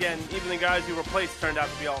 Now, again, even the guys you replaced turned out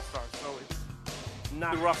to be all-stars, so it's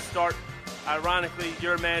not a rough start. Ironically,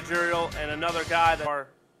 you're managerial and another guy that are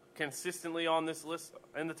consistently on this list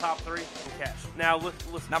in the top 3, Cash. Now,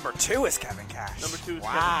 listen. Number 2 is Kevin Cash. Number 2 is wow.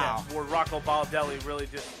 Kevin Cash. Where Rocco Baldelli really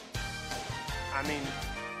just,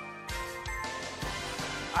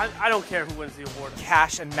 I don't care who wins the award.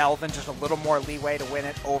 Cash and Melvin just a little more leeway to win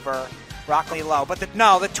it over Rocky Lowe. But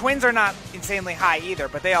the Twins are not insanely high either,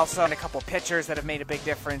 but they also had a couple pitchers that have made a big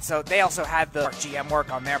difference. So they also had the GM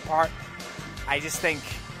work on their part. I just think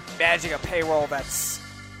managing a payroll that's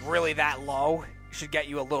really that low should get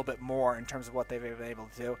you a little bit more in terms of what they've been able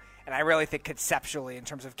to do. And I really think conceptually, in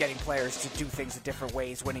terms of getting players to do things in different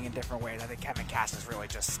ways, winning in different ways, I think Kevin Cash has really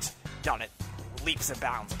just done it leaps and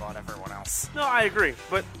bounds above everyone else. No, I agree,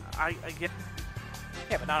 but I get...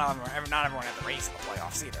 Yeah, but not everyone had the race in the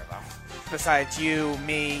playoffs either, though. Besides you,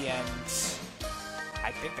 me, and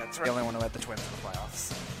I think that's the only one who had the Twins in the playoffs.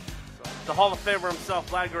 The Hall of Famer himself,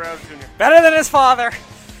 Vlad Guerrero Jr. Better than his father.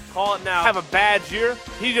 Call it now. Have a bad year.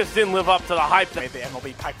 He just didn't live up to the hype. Made the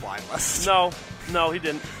MLB pipeline list. No, he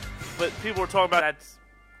didn't. But people were talking about that's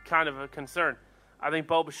kind of a concern. I think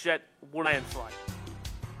Bo Bichette would landslide.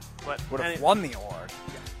 But would have won the award.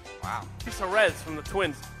 Yeah. Wow. Perez from the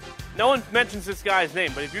Twins. No one mentions this guy's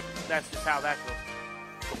name, but that's just how that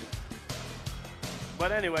goes.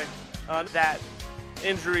 But anyway, that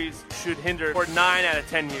injuries should hinder for 9 out of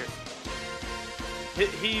 10 years.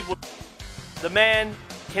 The man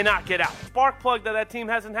cannot get out. Spark plug that team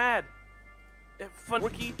hasn't had. Fun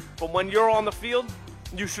rookie, but when you're on the field,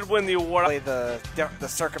 you should win the award. The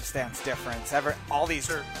circumstance difference. All these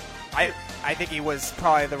are. I think he was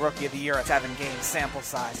probably the rookie of the year at 7-game sample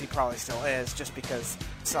size. He probably still is, just because.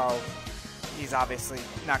 So he's obviously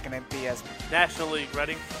not going to be as National League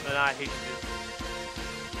ready, and I hate to do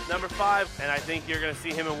it. Number 5, and I think you're going to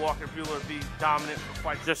see him and Walker Buehler be dominant for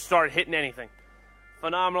quite. Just start hitting anything.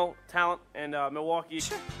 Phenomenal talent, and Milwaukee.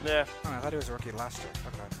 Yeah. Oh, I thought he was a rookie last year.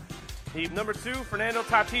 Okay. Number 2, Fernando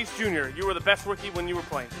Tatis Jr. You were the best rookie when you were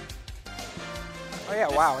playing. Oh yeah,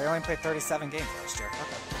 wow. He only played 37 games last year.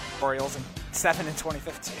 Okay. Orioles and 7 in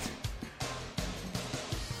 2015.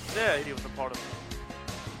 Yeah, he was a part of it.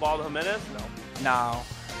 Baldo Jimenez? No.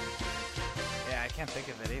 Yeah, I can't think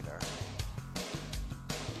of it either.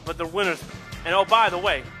 But the winners. And oh, by the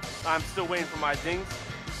way, I'm still waiting for my dings.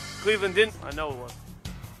 Cleveland didn't. I know it was.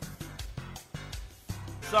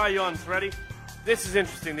 Cy Young's ready. This is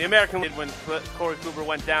interesting. The American League when Corey Kluber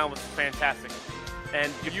went down was fantastic.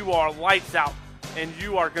 And you are lights out. And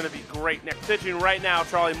you are going to be great next. Pitching right now,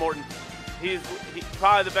 Charlie Morton. He's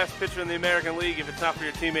probably the best pitcher in the American League if it's not for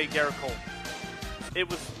your teammate Garrett Cole. It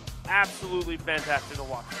was absolutely fantastic to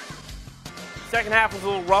watch. Second half was a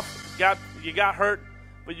little rough. You got hurt,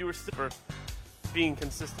 but you were still for being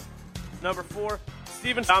consistent. Number 4,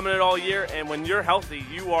 Steven dominated all year, and when you're healthy,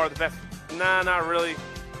 you are the best. Nah, not really.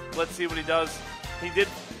 Let's see what he does. He did.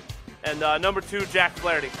 And number 2, Jack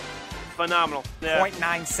Flaherty. Phenomenal. Yeah.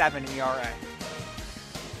 .97 ERA.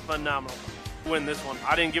 Phenomenal. Win this one.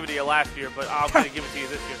 I didn't give it to you last year, but I'm going to give it to you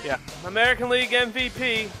this year. Yeah. American League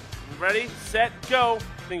MVP. Ready, set, go.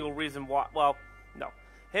 Single reason why. Well, no.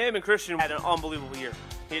 Him and Christian had an unbelievable year.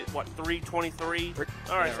 He hit, 323?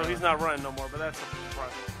 All right, so he's not running no more, but that's a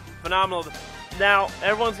surprise. Phenomenal. Now,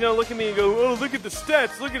 everyone's going to look at me and go, oh, look at the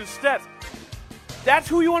stats. Look at the stats. That's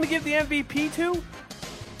who you want to give the MVP to?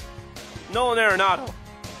 Nolan Arenado.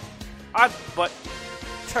 But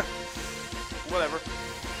whatever.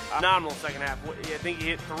 Phenomenal second half. I think he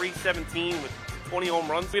hit 317 with 20 home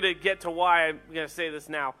runs. I'm going to get to why I'm going to say this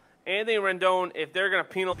now. Anthony Rendon, if they're going to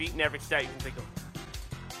penal, beating every stat you can think of.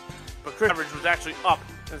 But Chris average was actually up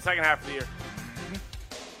in the second half of the year.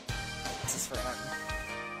 This is for him.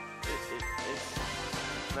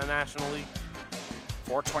 It's the National League.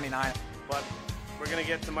 429. But we're going to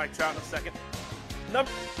get to Mike Trout in a second. But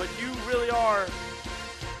you really are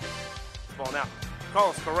falling out.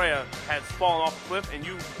 Carlos Correa has fallen off the cliff, and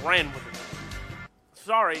you ran with it.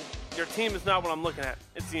 Sorry, your team is not what I'm looking at.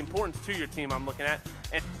 It's the importance to your team I'm looking at.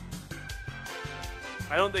 And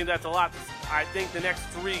I don't think that's a lot. I think the next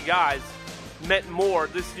 3 guys meant more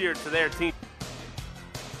this year to their team.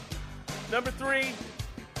 Number 3,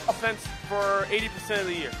 offense for 80% of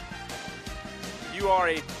the year. You are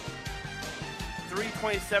a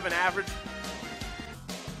 327 average.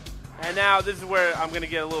 And now this is where I'm going to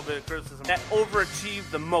get a little bit of criticism. That overachieved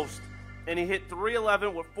the most. And he hit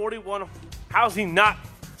 311 with 41. How's he not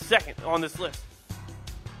second on this list?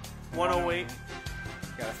 108.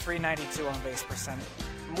 Got a 392 on base percentage.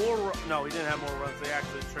 No, he didn't have more runs. They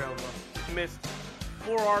actually trailed him. He missed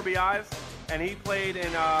 4 RBIs, and he played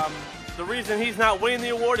in. The reason he's not winning the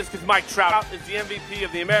award is because Mike Trout is the MVP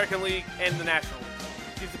of the American League and the National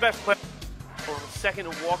League. He's the best player, or second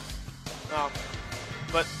in walks.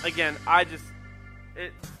 But again,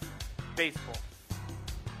 baseball.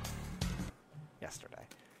 Yesterday.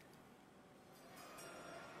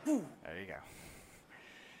 Whew. There you go.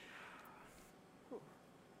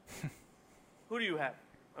 Who do you have?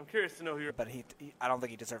 I'm curious to know who you're... But I don't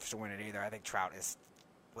think he deserves to win it either. I think Trout is,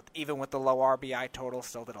 even with the low RBI total,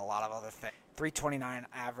 still did a lot of other things. 329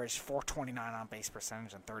 average, 429 on base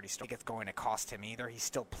percentage, and 30 still. I think it's going to cost him either. He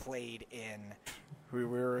still played in who we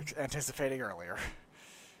were anticipating earlier.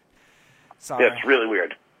 Sorry. Yeah, it's really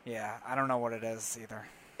weird. Yeah, I don't know what it is either.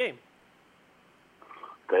 Game.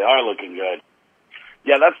 They are looking good.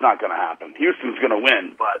 Yeah, that's not going to happen. Houston's going to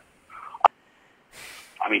win, but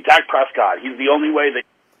I mean, Dak Prescott, he's the only way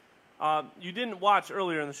that... You didn't watch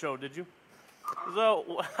earlier in the show, did you?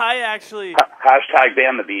 So, I actually... Hashtag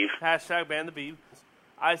ban the beef. Hashtag ban the beef.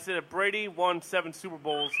 I said if Brady won 7 Super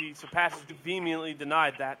Bowls, he surpasses vehemently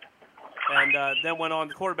denied that, and then went on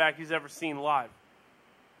the quarterback he's ever seen live.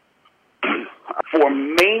 For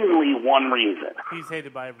mainly one reason. He's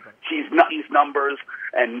hated by everybody. He's numbers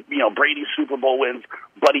and, Brady's Super Bowl wins,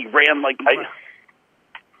 but he ran like... Right.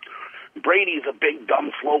 Brady's a big,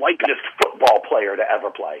 dumb, slow-likest football player to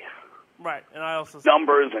ever play. Right, and I also...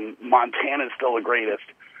 Numbers, and Montana's still the greatest.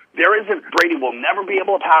 Brady will never be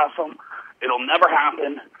able to pass him. It'll never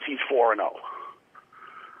happen. He's 4-0.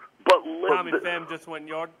 But Tommy Pham just went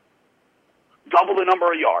yard. Double the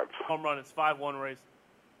number of yards. Home run, it's 5-1 race.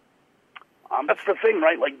 That's the thing,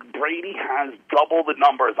 right? Like, Brady has double the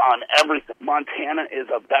numbers on everything. Montana is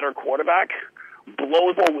a better quarterback,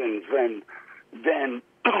 blows the wins than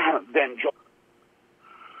Joe.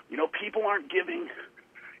 People aren't giving.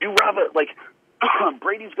 You rather,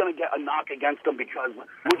 Brady's going to get a knock against him because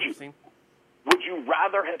would you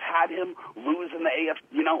rather have had him lose in the AFC?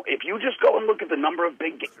 If you just go and look at the number of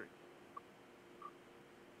big games.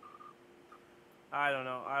 I don't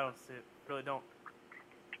know. I don't see it. Really don't.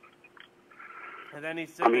 And then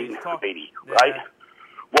he's talking Brady, yeah. right?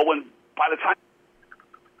 Well, by the time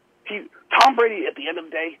Tom Brady at the end of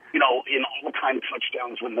the day, in all-time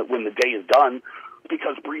touchdowns when the day is done,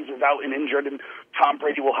 because Breeze is out and injured, and Tom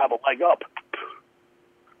Brady will have a leg up.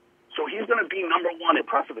 So he's going to be number one.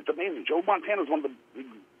 Impressive. It's amazing. Joe Montana is one of the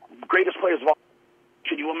greatest players of all.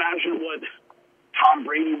 Can you imagine what Tom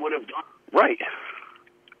Brady would have done? Right.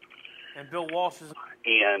 And Bill Walsh is...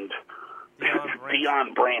 And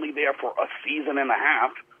Deion Brantley there for a season and a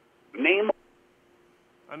half.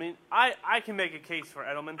 I mean, I can make a case for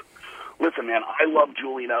Edelman. Listen, man, I love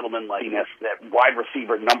Julian Edelman like that wide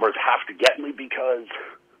receiver numbers have to get me because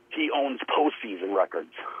he owns postseason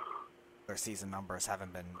records. Their season numbers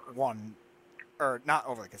haven't been not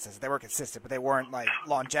overly consistent. They were consistent, but they weren't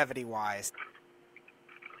longevity-wise.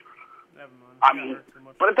 Never mind. I mean,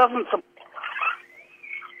 but it doesn't...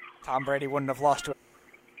 Tom Brady wouldn't have lost to it.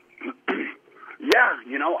 Yeah,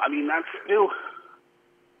 that's new.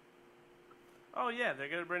 Oh, yeah, they're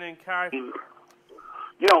going to bring in Kai.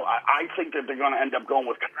 I think that they're going to end up going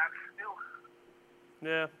with...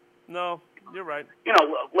 Yeah, no, you're right.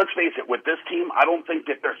 Let's face it, with this team, I don't think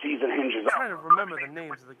that their season hinges on... I'm trying to remember the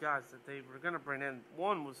names of the guys that they were going to bring in.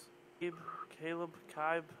 One was Caleb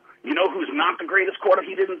Kybe. You know who's not the greatest quarterback?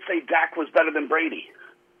 He didn't say Dak was better than Brady.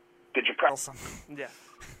 Did you press him? Yeah.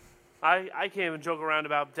 I can't even joke around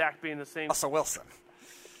about Dak being the same. Russell Wilson.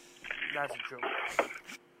 That's a joke.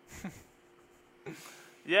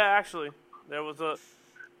 Yeah, actually, there was a...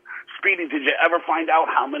 Speedy, did you ever find out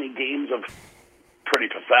how many games of... Pretty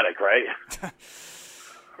pathetic, right?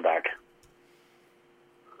 Back.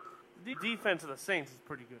 The defense of the Saints is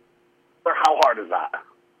pretty good. How hard is that?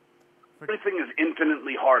 Everything is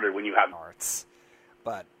infinitely harder when you have... Hearts.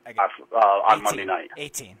 But... on 18, Monday night.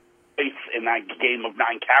 18. In that game of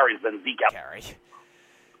 9 carries than Zeke carry.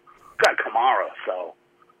 Got Kamara, so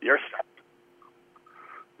you're set.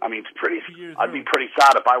 I mean, it's pretty. I'd be pretty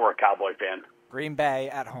sad if I were a Cowboy fan. Green Bay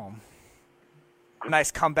at home. Nice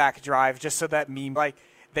comeback drive, just so that meme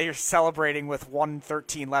they are celebrating with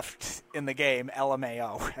 1:13 left in the game,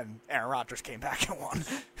 LMAO, and Aaron Rodgers came back and won.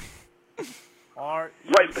 I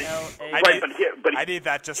need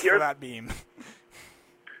that just for that meme.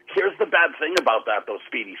 Here's the bad thing about that, though,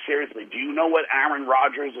 Speedy. Seriously, do you know what Aaron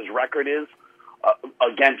Rodgers' record is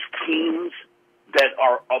against teams that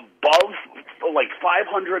are above,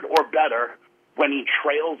 500 or better when he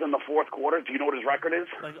trails in the fourth quarter? Do you know what his record is?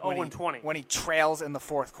 0-20. When he trails in the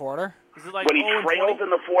fourth quarter? Is it when he trails in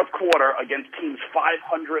the fourth quarter against teams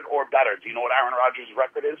 500 or better, do you know what Aaron Rodgers'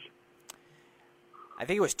 record is? I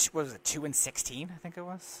think it was, 2-16, I think it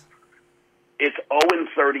was? It's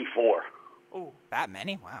 0-34. Oh, that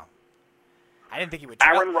many? Wow. I didn't think he would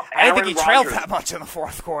trail. I didn't think he trailed that much in the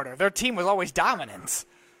fourth quarter. Their team was always dominant.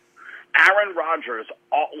 Aaron Rodgers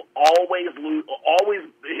always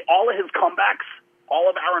all of his comebacks, all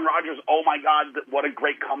of Aaron Rodgers, oh my God, what a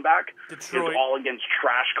great comeback, Detroit. Is all against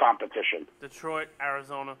trash competition. Detroit,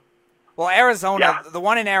 Arizona. Well, Arizona, The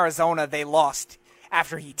one in Arizona, they lost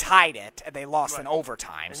after he tied it, and they lost in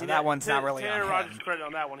overtime. And so that one's not really on him. Aaron Rodgers credit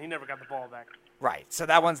on that one. He never got the ball back. Right. So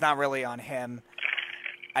that one's not really on him.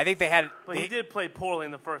 I think they had. But he did play poorly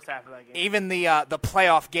in the first half of that game. Even the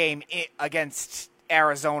playoff game against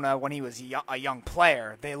Arizona when he was a young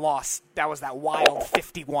player, they lost. That was that wild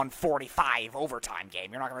 51-45 overtime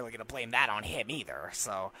game. You're not really going to blame that on him either.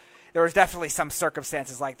 So there was definitely some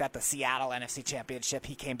circumstances like that. The Seattle NFC Championship,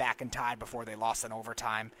 he came back and tied before they lost in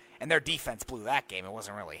overtime, and their defense blew that game. It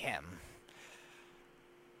wasn't really him.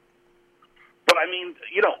 But I mean,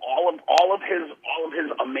 you know, all of his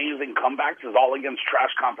amazing comebacks is all against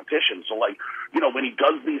trash competition. So, like, you know, when he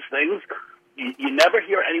does these things, you never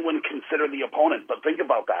hear anyone consider the opponent. But think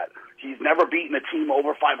about that: he's never beaten a team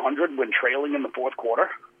over 500 when trailing in the fourth quarter.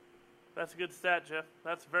 That's a good stat, Jeff.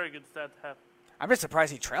 That's a very good stat to have. I'm just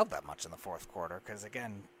surprised he trailed that much in the fourth quarter because,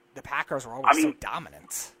 again, the Packers were always so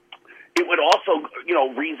dominant. It would also,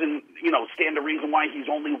 stand to reason why he's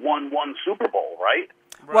only won one Super Bowl, right?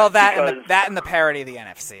 Well, that and the parity of the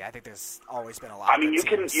NFC. I think there's always been a lot. I mean, you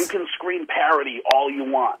can scream parity all you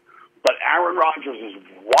want, but Aaron Rodgers is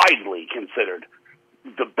widely considered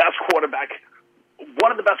the best quarterback,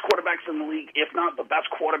 one of the best quarterbacks in the league, if not the best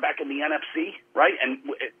quarterback in the NFC, right? And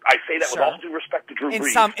I say that with all due respect to Drew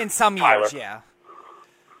Brees. In some Tyler. years, yeah.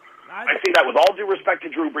 I say that with all due respect to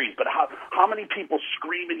Drew Brees, but how many people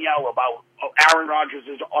scream and yell about Aaron Rodgers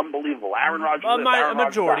is unbelievable? Aaron Rodgers is a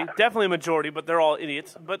majority, definitely a majority, but they're all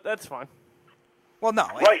idiots. But that's fine. Well, no,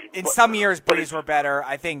 right. In some years, Brees were better.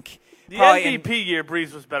 I think the MVP year,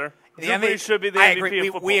 Brees was better. The Drew Brees should be the I MVP agree. of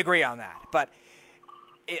football. We agree on that, but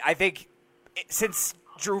I think since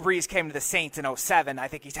Drew Brees came to the Saints in 2007, I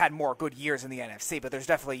think he's had more good years in the NFC. But there's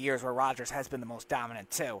definitely years where Rodgers has been the most dominant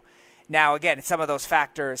too. Now, again, some of those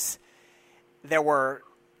factors, there were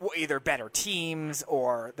either better teams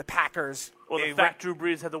or the Packers. Or the fact Drew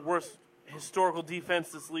Brees had the worst historical defense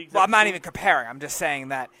this league's Well, I'm not even comparing. I'm just saying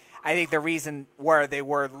that I think the reason where they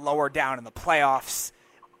were lower down in the playoffs,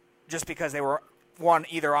 just because they were, one,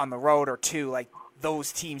 either on the road, or two, like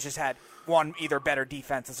those teams just had, one, either better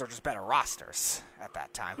defenses or just better rosters at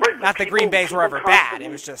that time. Right, not that Green Bay's were ever bad.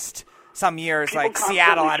 It was just some years like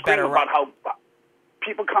Seattle had better.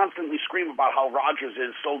 People constantly scream about how Rodgers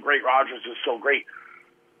is so great. Rodgers is so great.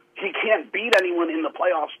 He can't beat anyone in the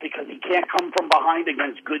playoffs because he can't come from behind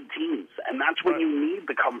against good teams, and that's when you need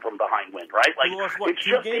the come from behind win, right? Like it's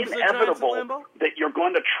just inevitable that you're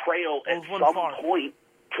going to trail at some point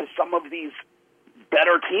to some of these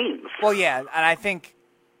better teams. Well, yeah, and I think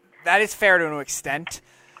that is fair to an extent.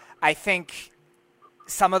 I think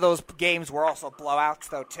some of those games were also blowouts,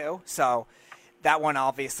 though, too. So that one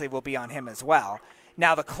obviously will be on him as well.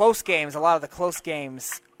 Now, the close games, a lot of the close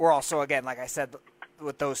games were also, again, like I said,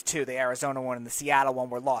 with those two, the Arizona one and the Seattle one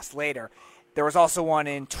were lost later. There was also one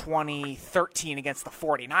in 2013 against the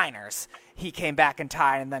 49ers. He came back and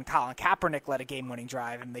tied, and then Colin Kaepernick led a game-winning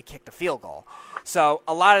drive, and they kicked a field goal. So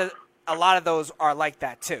a lot of those are like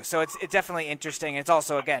that too. So it's definitely interesting. It's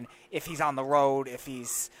also, again, if he's on the road, if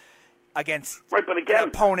he's against an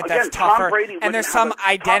opponent that's tougher, and there's some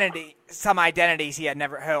identities he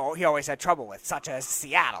always had trouble with, such as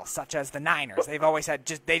Seattle, such as the Niners. They've always had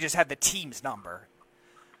they just had the team's number.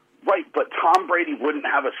 Right, but Tom Brady wouldn't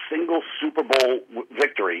have a single Super Bowl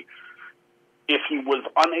victory if he was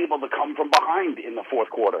unable to come from behind in the fourth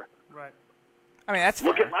quarter. Right. I mean, that's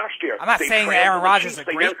look fair. at last year. I'm not saying that Aaron Rodgers is a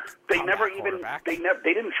great they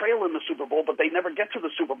didn't trail in the Super Bowl, but they never get to the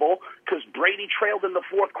Super Bowl because Brady trailed in the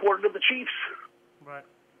fourth quarter to the Chiefs. Right.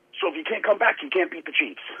 So if you can't come back, you can't beat the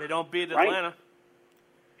Chiefs. They don't beat Atlanta.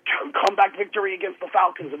 Right? Comeback victory against the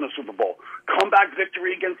Falcons in the Super Bowl. Comeback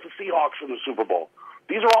victory against the Seahawks in the Super Bowl.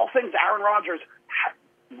 These are all things Aaron Rodgers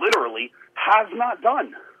literally has not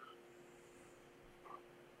done.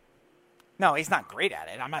 No, he's not great at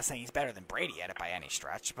it. I'm not saying he's better than Brady at it by any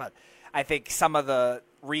stretch, but I think some of the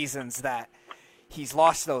reasons that he's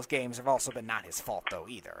lost those games have also been not his fault, though,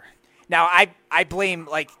 either. Now, I blame,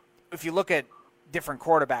 like, if you look at different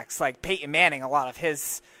quarterbacks, like Peyton Manning, a lot of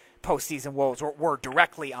his postseason woes were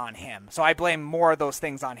directly on him. So I blame more of those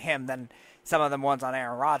things on him than some of them ones on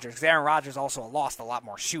Aaron Rodgers, because Aaron Rodgers also lost a lot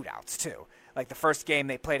more shootouts, too. Like the first game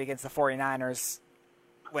they played against the 49ers,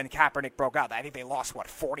 when Kaepernick broke out, I think they lost,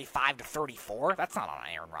 45-34? That's not on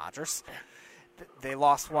Aaron Rodgers. They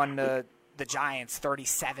lost one to the Giants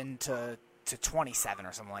 37-27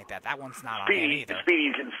 or something like that. That one's not on him either. Speedy,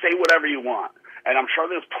 you can say whatever you want, and I'm sure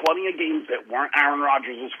there's plenty of games that weren't Aaron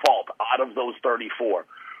Rodgers' fault out of those 34.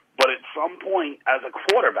 But at some point, as a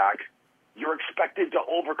quarterback, you're expected to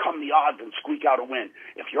overcome the odds and squeak out a win.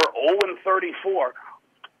 If you're 0-34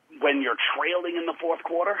 when you're trailing in the fourth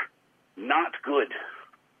quarter, not good.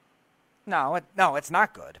 No, it's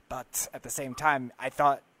not good. But at the same time, I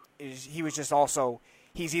thought he was just also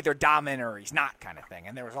he's either dominant or he's not kind of thing.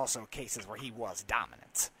 And there was also cases where he was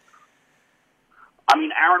dominant. I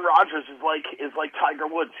mean, Aaron Rodgers is like Tiger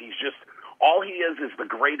Woods. He's just all he is the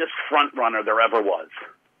greatest front runner there ever was.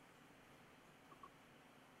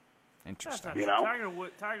 Interesting. You know,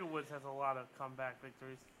 Tiger Woods has a lot of comeback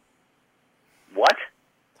victories. What?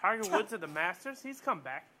 Tiger Woods at the Masters, he's come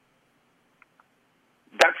back.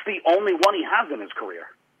 That's the only one he has in his career.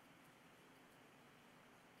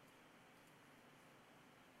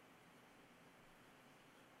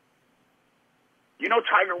 You know,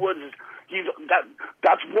 Tiger Woods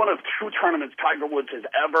that's one of two tournaments Tiger Woods has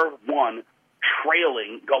ever won,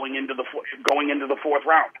 trailing going into the fourth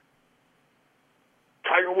round.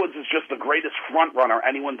 Tiger Woods is just the greatest front runner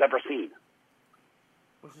anyone's ever seen.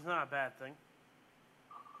 Which is not a bad thing.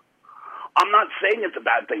 I'm not saying it's a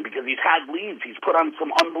bad thing because he's had leads. He's put on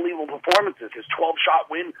some unbelievable performances. His 12-shot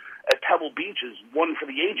win at Pebble Beach is one for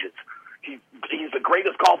the ages. He's the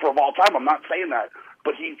greatest golfer of all time. I'm not saying that,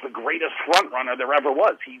 but he's the greatest front runner there ever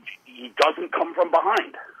was. He doesn't come from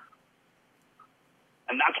behind.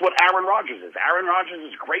 And that's what Aaron Rodgers is. Aaron Rodgers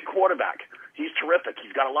is a great quarterback. He's terrific.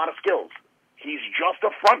 He's got a lot of skills. He's just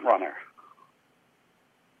a front runner.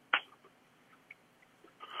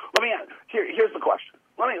 Here's the question.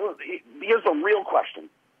 Here's the real question.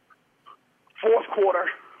 Fourth quarter,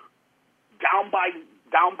 down by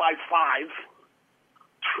 5,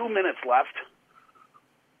 2 minutes left.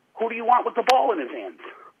 Who do you want with the ball in his hands?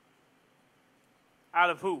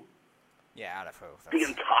 Out of who? Yeah, out of who? The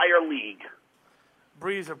entire league.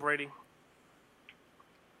 Breeze or Brady?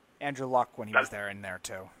 Andrew Luck when he was there in there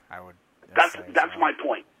too. I would. That's my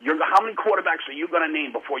point. How many quarterbacks are you going to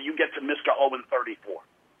name before you get to Mr. 0-34?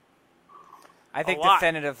 I think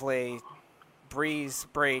definitively Breeze,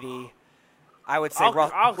 Brady. I would say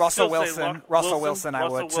Russell Wilson. Russell Wilson, I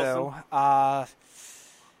would too.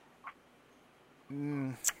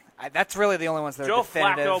 That's really the only ones that are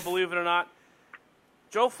definitive. Joe Flacco, believe it or not.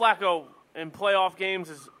 Joe Flacco in playoff games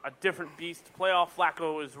is a different beast. Playoff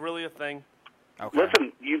Flacco is really a thing. Okay.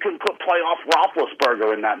 Listen, you can put playoff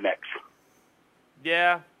Roethlisberger in that mix.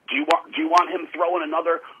 Yeah. Do you want him throwing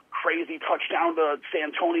another crazy touchdown to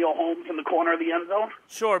Santonio Holmes in the corner of the end zone?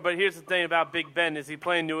 Sure, but here's the thing about Big Ben. Is he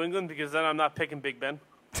playing New England? Because then I'm not picking Big Ben.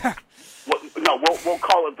 We'll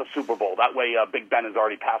call it the Super Bowl. That way Big Ben has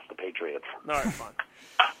already passed the Patriots. All right, fine.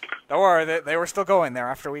 Don't worry, they were still going there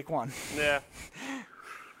after week 1. Yeah.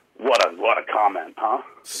 What a comment, huh?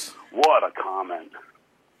 What a comment.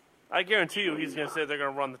 I guarantee you he's going to say they're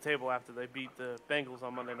going to run the table after they beat the Bengals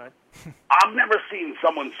on Monday night. I've never seen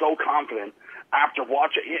someone so confident after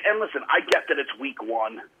watching. And listen, I get that it's week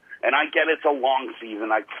 1, and I get it's a long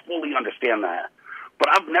season. I fully understand that.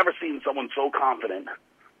 But I've never seen someone so confident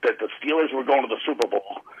that the Steelers were going to the Super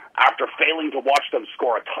Bowl after failing to watch them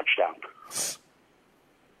score a touchdown.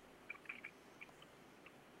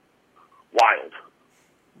 Wild.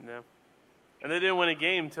 Yeah. And they didn't win a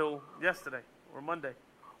game till yesterday or Monday.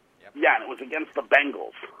 Yeah, and it was against the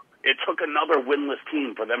Bengals. It took another winless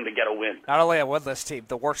team for them to get a win. Not only a winless team,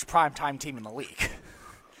 the worst primetime team in the league.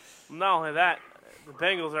 Not only that, the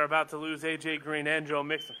Bengals are about to lose A.J. Green and Joe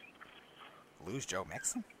Mixon. Lose Joe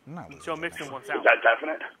Mixon? No, Joe Mixon wants out. Is that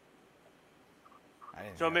definite?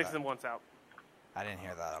 Joe Mixon wants out. I didn't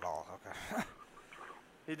hear that at all. Okay.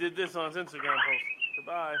 He did this on his Instagram post.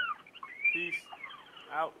 Goodbye. Peace.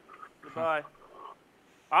 Out. Goodbye.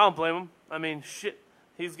 I don't blame him. I mean, shit.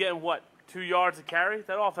 He's getting, 2 yards a carry?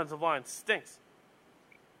 That offensive line stinks.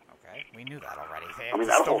 Okay, we knew that already. They I mean,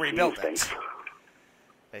 have to still that rebuild stinks. it.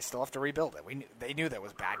 They still have to rebuild it. They knew that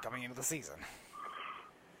was bad coming into the season.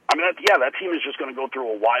 I mean, that team is just going to go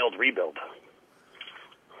through a wild rebuild.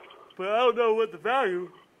 But I don't know what the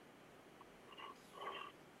value.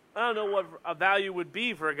 I don't know what a value would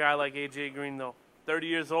be for a guy like A.J. Green, though. 30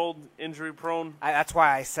 years old, injury prone. That's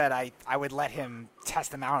why I said I would let him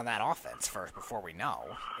test him out on that offense first before we know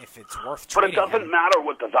if it's worth trading. But it doesn't matter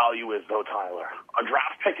what the value is, though, Tyler. A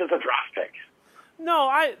draft pick is a draft pick.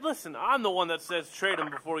 No, listen, I'm the one that says trade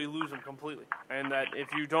him before you lose him completely. And that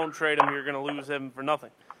if you don't trade him, you're going to lose him for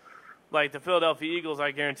nothing. Like the Philadelphia Eagles,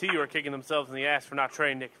 I guarantee you are kicking themselves in the ass for not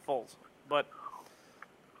trading Nick Foles. But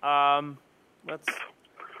let's...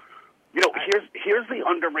 Here's the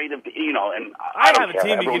underrated, and I have a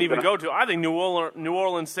team you can even go to. I think New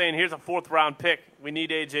Orleans saying, here's a 4th-round pick. We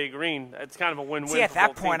need A.J. Green. It's kind of a win-win. See, at for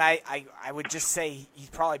that both point, teams. I would just say he's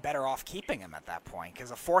probably better off keeping him at that point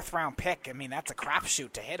because a 4th-round pick, I mean, that's a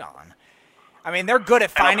crapshoot to hit on. I mean, they're good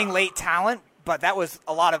at finding late talent, but that was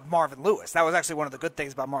a lot of Marvin Lewis. That was actually one of the good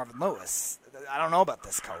things about Marvin Lewis. I don't know about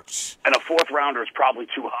this coach. And a 4th rounder is probably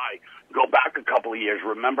too high. Go back a couple of years.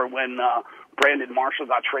 Remember when Brandon Marshall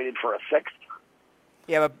got traded for a sixth?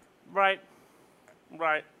 Yeah, but Right.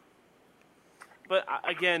 But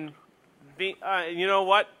again, you know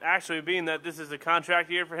what? Actually, being that this is a contract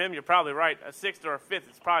year for him, you're probably right. A sixth or a fifth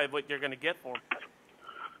is probably what you're going to get for him.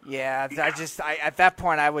 yeah, I at that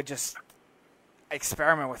point I would just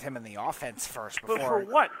experiment with him in the offense first before. But for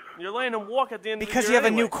what? You're letting him walk at the end of the year Because you have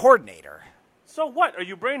anyway. a new coordinator. So what? Are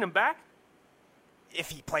you bringing him back? If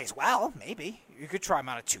he plays well, maybe. You could try him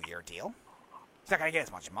on a 2-year deal. He's not going to get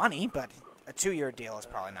as much money, but a 2-year deal is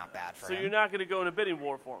probably not bad for him. So you're not going to go in a bidding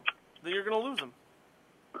war for him. Then you're going to lose him.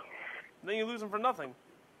 Then you lose him for nothing.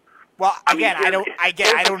 Well, again, I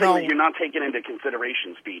don't know. You're not taking into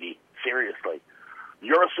consideration, Speedy. Seriously.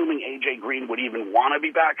 You're assuming A.J. Green would even want to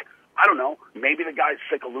be back? I don't know. Maybe the guy's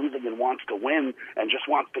sick of losing and wants to win and just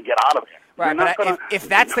wants to get out of it. Right, but if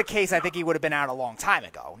that's the case, I think he would have been out a long time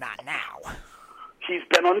ago, not now. He's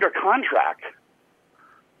been under contract.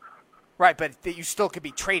 Right, but you still could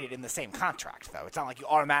be traded in the same contract, though. It's not like you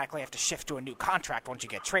automatically have to shift to a new contract once you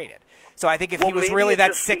get traded. So I think if he was really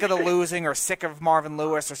that sick of the losing or sick of Marvin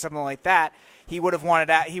Lewis or something like that, he would have wanted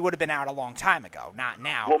out. He would have been out a long time ago, not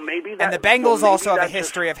now. Well, maybe that, and the Bengals also have a just,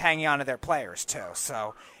 history of hanging on to their players too.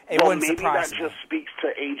 So it wouldn't surprise me. Maybe that just speaks to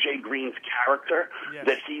A.J. Green's character,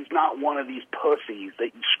 that he's not one of these pussies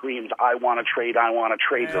that screams, I want to trade,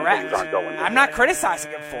 when things aren't going I'm not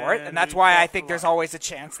criticizing him for it, and that's why I think there's always a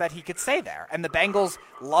chance that he could stay there. And the Bengals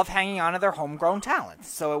love hanging on to their homegrown talent,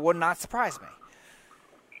 so it would not surprise me.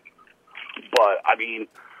 But, I mean,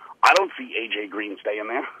 I don't see A.J. Green staying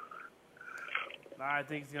there. I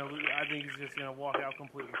think he's just gonna walk out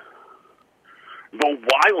completely. The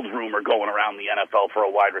wild rumor going around the NFL for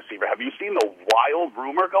a wide receiver. Have you seen the wild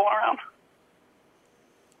rumor going around?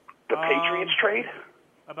 The Patriots trade?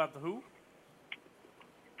 About the who?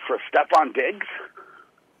 For Stephon Diggs?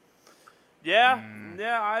 Yeah,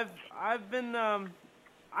 I've been. I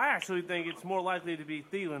actually think it's more likely to be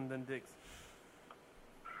Thielen than Diggs.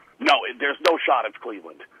 No, there's no shot it's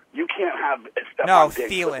Cleveland. You can't have Stephon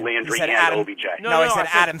Diggs Thielen. with Landry and Adam, OBJ. No, he said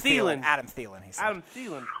Adam Thielen. Adam Thielen, he said. Adam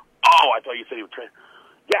Thielen. Oh, I thought you said he was traded.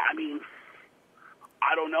 Yeah, I mean,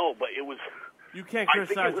 I don't know, but it was... You can't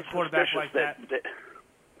criticize a quarterback like that.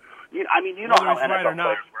 I mean, you know how NFL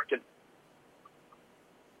players work.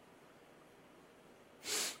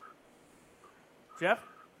 Jeff?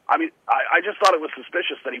 I mean, I just thought it was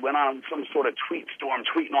suspicious that he went on some sort of tweet storm,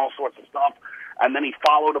 tweeting all sorts of stuff, and then he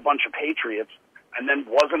followed a bunch of Patriots, and then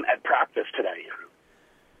wasn't at practice today.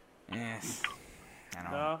 Yes. I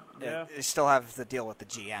don't know. Yeah. They still have to deal with the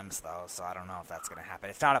GMs, though, so I don't know if that's going to happen.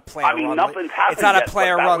 It's not a player-run It's not a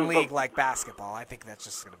player-run league like basketball. I think that's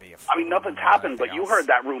just going to be nothing's happened, but you heard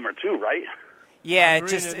that rumor too, right? Yeah,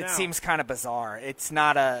 it seems kind of bizarre. It's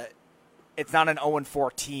not an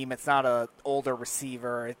 0-4 team. It's not an older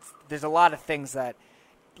receiver. There's a lot of things that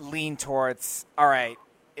lean towards, all right,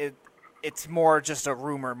 it's more just a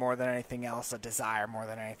rumor more than anything else, a desire more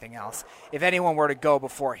than anything else. If anyone were to go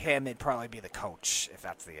before him, it'd probably be the coach, if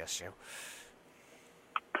that's the issue.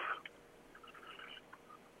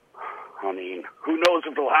 I mean, who knows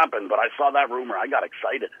if it'll happen, but I saw that rumor. I got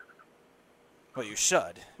excited. Well, you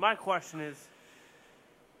should. My question is,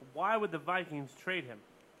 why would the Vikings trade him?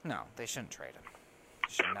 No, they shouldn't trade him.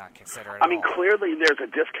 They should not consider it I mean, clearly there's a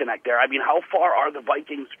disconnect there. I mean, how far are the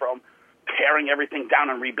Vikings from tearing everything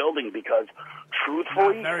down and rebuilding? Because,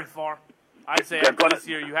 truthfully... Not very far. I'd say after this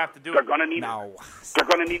year you have to do it. They're going to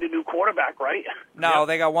need a new quarterback, right? No,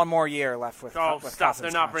 they got one more year left with stop. Cousins'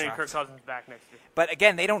 They're not bringing contract. Kirk Cousins back next year. But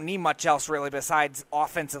again, they don't need much else really besides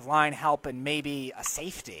offensive line help and maybe a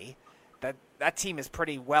safety. That team is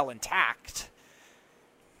pretty well intact.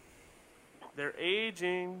 They're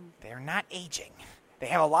aging. They're not aging. They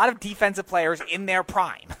have a lot of defensive players in their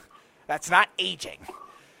prime. That's not aging.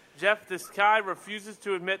 Jeff, this guy refuses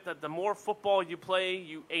to admit that the more football you play,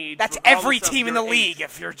 you age. That's every team in the league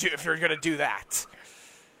if you're going to do that.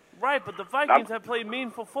 Right, but the Vikings have played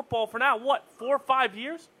meaningful football for now, 4 or 5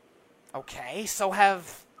 years? Okay, so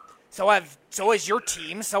is your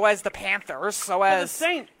team, so has the Panthers, so has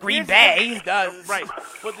Green Bay. Right,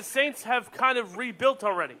 but the Saints have kind of rebuilt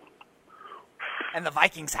already. And the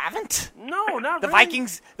Vikings haven't? No, not really.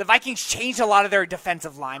 The Vikings changed a lot of their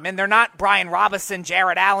defensive linemen. They're not Brian Robinson,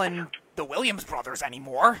 Jared Allen, the Williams brothers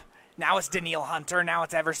anymore. Now it's Danielle Hunter. Now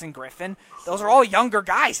it's Everson Griffin. Those are all younger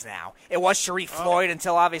guys now. It was Sharif Floyd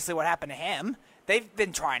until obviously what happened to him. They've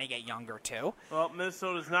been trying to get younger too. Well,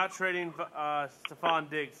 Minnesota's not trading Stephon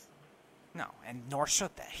Diggs. No, and nor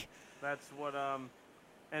should they. That's what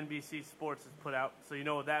NBC Sports has put out. So you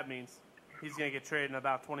know what that means. He's going to get traded in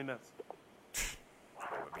about 20 minutes.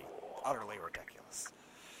 That would be utterly ridiculous.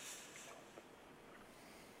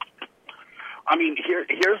 I mean,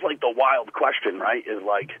 here's like the wild question, right? Is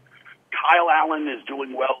like Kyle Allen is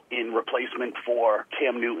doing well in replacement for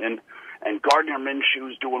Cam Newton, and Gardner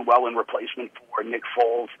Minshew's doing well in replacement for Nick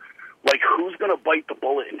Foles. Like, who's going to bite the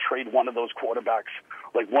bullet and trade one of those quarterbacks,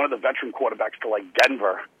 like one of the veteran quarterbacks, to like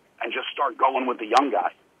Denver and just start going with the young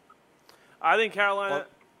guy? I think Carolina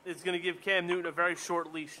is going to give Cam Newton a very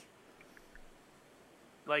short leash.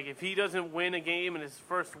 Like, if he doesn't win a game in his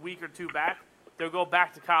first week or two back, they'll go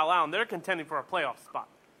back to Kyle Allen. They're contending for a playoff spot.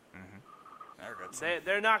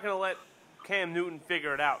 They're not going to let Cam Newton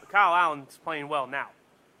figure it out. Kyle Allen's playing well now.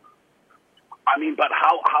 I mean, but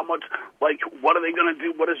how much, like, what are they going to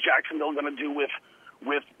do? What is Jacksonville going to do with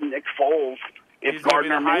Nick Foles if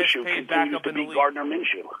Gardner Minshew continues to be Gardner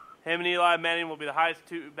Minshew? Him and Eli Manning will be the highest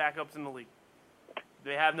two backups in the league.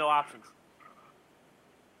 They have no options.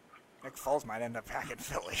 Nick Foles might end up back in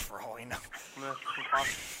Philly for all we know.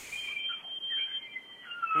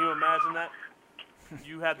 Can you imagine that?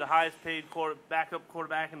 You had the highest paid backup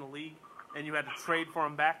quarterback in the league, and you had to trade for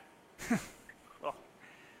him back? Oh.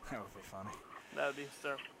 That would be funny. That would be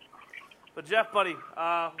hysterical. But, Jeff, buddy,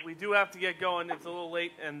 we do have to get going. It's a little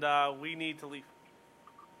late, and we need to leave.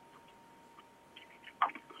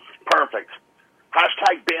 Perfect.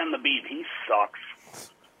 Hashtag ban the beef. He sucks.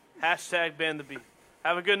 Hashtag ban the beef.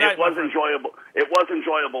 Have a good night. It was enjoyable. It was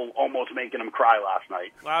enjoyable almost making him cry last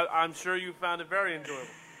night. I'm sure you found it very enjoyable.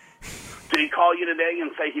 Did he call you today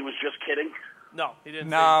and say he was just kidding? No, he didn't.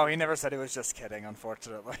 No, he never said he was just kidding,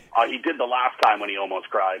 unfortunately. He did the last time when he almost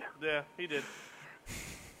cried. Yeah, he did.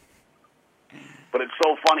 But it's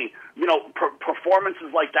so funny. You know,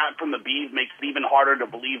 performances like that from the Bees makes it even harder to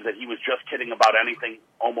believe that he was just kidding about anything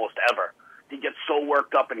almost ever. He gets so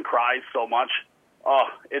worked up and cries so much. Oh,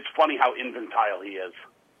 it's funny how infantile he is.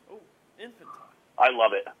 Oh, infantile. I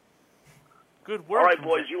love it. Good work. All right,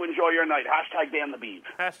 boys, you enjoy your night. Hashtag ban the beef.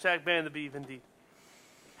 Hashtag ban the beef, indeed.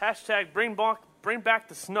 Hashtag bring back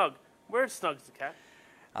the Snug. Where's Snug's the cat?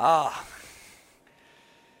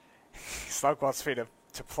 Snug wants me to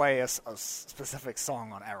play a specific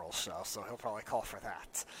song on Errol's show, so he'll probably call for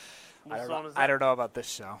that. I don't know about this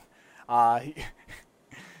show.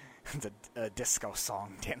 It's a disco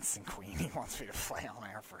song, Dancing Queen. He wants me to play on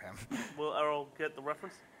air for him. Will Errol get the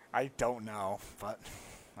reference? I don't know, but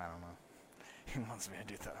I don't know. He wants me to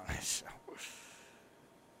do that on his show.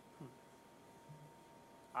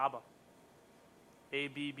 ABBA.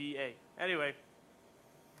 ABBA. Anyway,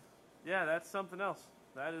 yeah, that's something else.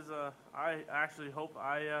 That is I actually hope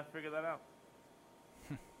I figure that out.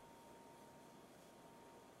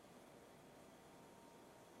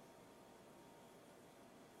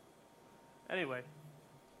 Anyway,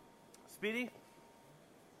 Speedy,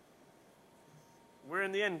 we're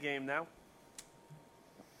in the end game now.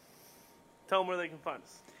 Tell them where they can find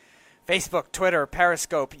us. Facebook, Twitter,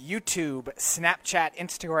 Periscope, YouTube, Snapchat,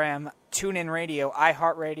 Instagram, TuneIn Radio,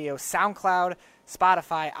 iHeartRadio, SoundCloud,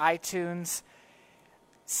 Spotify, iTunes,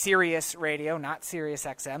 Sirius Radio, not Sirius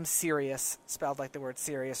XM, Sirius, spelled like the word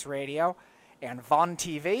Sirius Radio, and Vaughn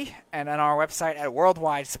TV, and on our website at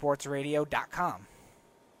worldwidesportsradio.com.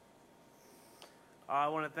 I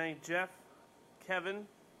want to thank Jeff, Kevin,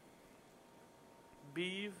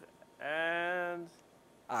 Beeve, and...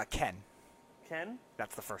 Ken. Ken?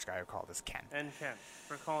 That's the first guy who called us, Ken. And Ken,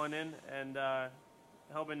 for calling in and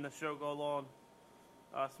helping the show go along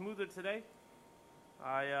smoother today.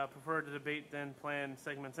 I prefer to debate than plan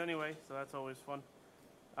segments anyway, so that's always fun.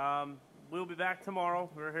 We'll be back tomorrow.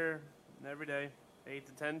 We're here every day, 8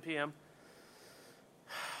 to 10 p.m.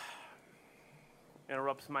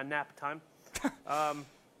 Interrupts my nap time.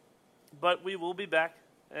 But we will be back.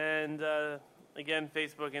 And, again,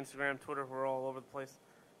 Facebook, Instagram, Twitter, we're all over the place.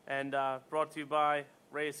 And brought to you by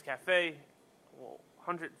Ray's Cafe,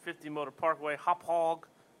 150 Motor Parkway, Hop Hog,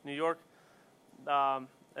 New York. And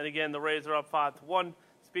again, the Rays are up 5-1.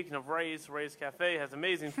 Speaking of Rays, Ray's Cafe has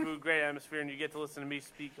amazing food, great atmosphere, and you get to listen to me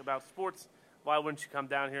speak about sports. Why wouldn't you come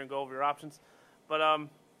down here and go over your options? But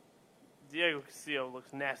Diego Castillo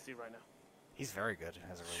looks nasty right now. He's very good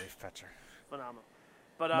as a relief pitcher. Phenomenal.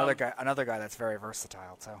 But another guy that's very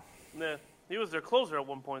versatile too. Yeah, he was their closer at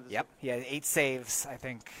one point. Yep, he had 8 saves, I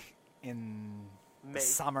think, in the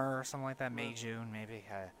summer or something like that, May, June, maybe.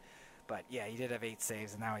 But yeah, he did have 8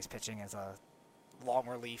 saves, and now he's pitching as a long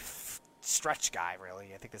relief stretch guy.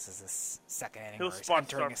 Really, I think this is his second inning, he's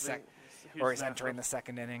entering the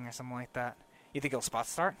second inning or something like that. You think he'll spot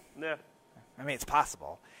start? Yeah. I mean, it's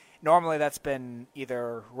possible. Normally, that's been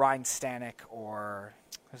either Ryan Stanek or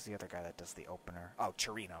who's the other guy that does the opener? Oh,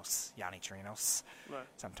 Chirinos, Yanni Chirinos. Right.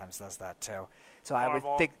 Sometimes does that too. So I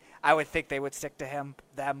would think they would stick to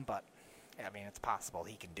them, but I mean, it's possible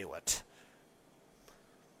he can do it.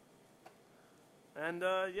 And,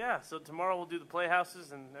 so tomorrow we'll do the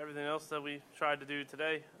playhouses and everything else that we tried to do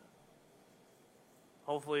today.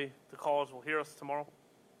 Hopefully the callers will hear us tomorrow.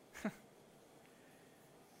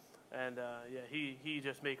 And, he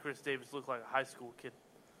just made Chris Davis look like a high school kid.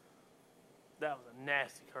 That was a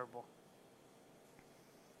nasty curveball.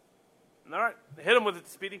 All right, hit him with it,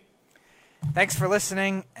 Speedy. Thanks for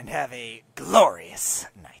listening, and have a glorious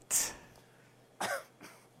night.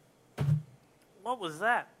 What was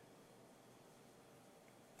that?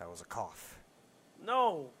 That was a cough.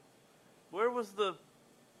 No. Where was the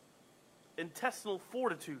intestinal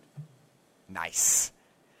fortitude? Nice.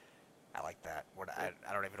 I like that. I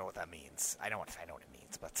don't even know what that means. I know what it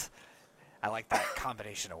means, but I like that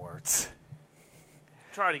combination of words.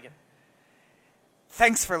 Try it again.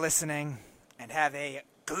 Thanks for listening, and have a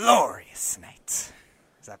glorious night.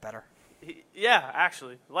 Is that better? Yeah,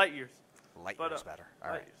 actually. Light years. Light years better. All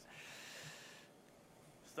right. Years.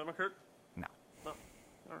 Stomach hurt? No. All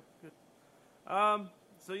right, good.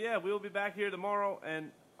 We will be back here tomorrow,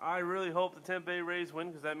 and I really hope the Tampa Bay Rays win,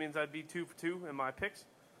 because that means I'd be 2 for 2 in my picks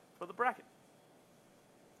for the bracket.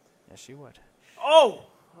 Yes, you would. Oh,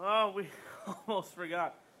 we almost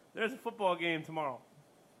forgot. There's a football game tomorrow.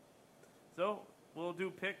 So, we'll do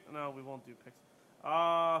pick. No, we won't do picks.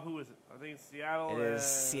 Who is it? I think it's Seattle. It is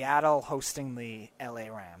Seattle hosting the LA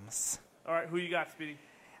Rams. All right, who you got, Speedy?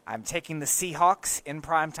 I'm taking the Seahawks in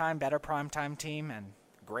primetime, better primetime team, and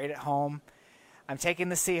great at home. I'm taking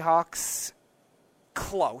the Seahawks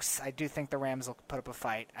close. I do think the Rams will put up a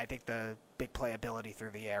fight. I think the big playability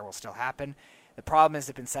through the air will still happen. The problem is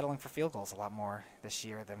they've been settling for field goals a lot more this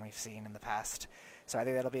year than we've seen in the past. So I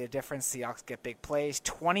think that'll be a difference. Seahawks get big plays.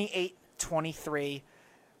 28-23.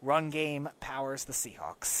 Run game powers the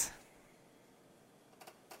Seahawks.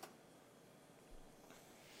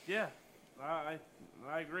 Yeah, I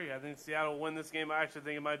agree. I think Seattle will win this game. I actually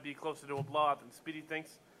think it might be closer to a blowout than Speedy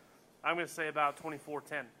thinks. I'm going to say about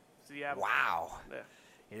 24-10. Seattle. Wow. Yeah.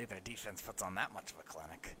 You think their defense puts on that much of a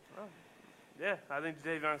clinic? Oh. Yeah, I think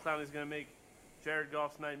Jadeveon Clowney is going to make Jared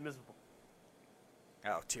Goff's night miserable.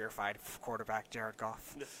 Oh, tier 5 quarterback Jared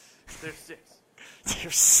Goff. Yeah. There's 6. Tier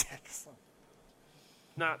 6.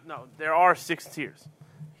 No, there are 6 tiers.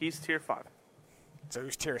 He's tier 5. So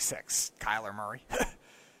who's tier 6? Kyler Murray?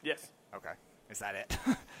 Yes. Okay. Is that it?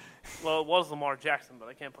 Well, it was Lamar Jackson, but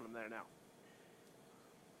I can't put him there now.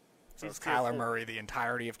 So is Kyler Murray the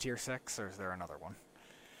entirety of tier 6, or is there another one?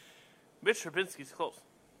 Mitch Trubisky's close.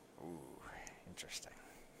 Ooh, interesting.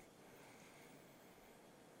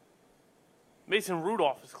 Mason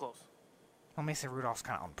Rudolph is close. Well, Mason Rudolph's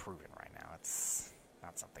kind of unproven right now. It's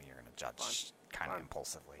not something you're going to judge kind of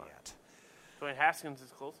impulsively yet. Dwayne Haskins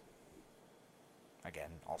is close.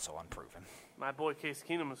 Again, also unproven. My boy Case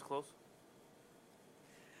Keenum is close.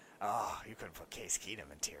 Oh, you couldn't put Case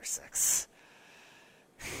Keenum in tier 6.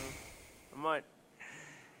 I might.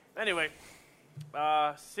 Anyway,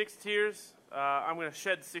 6 tiers. I'm going to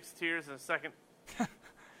shed 6 tiers in a second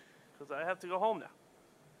because I have to go home now.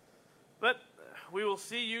 But we will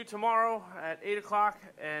see you tomorrow at 8 o'clock,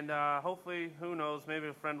 and hopefully, who knows, maybe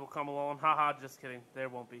a friend will come along. Haha, just kidding. There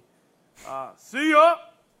won't be. See ya!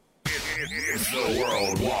 It's the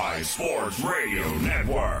Worldwide Sports Radio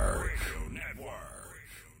Network.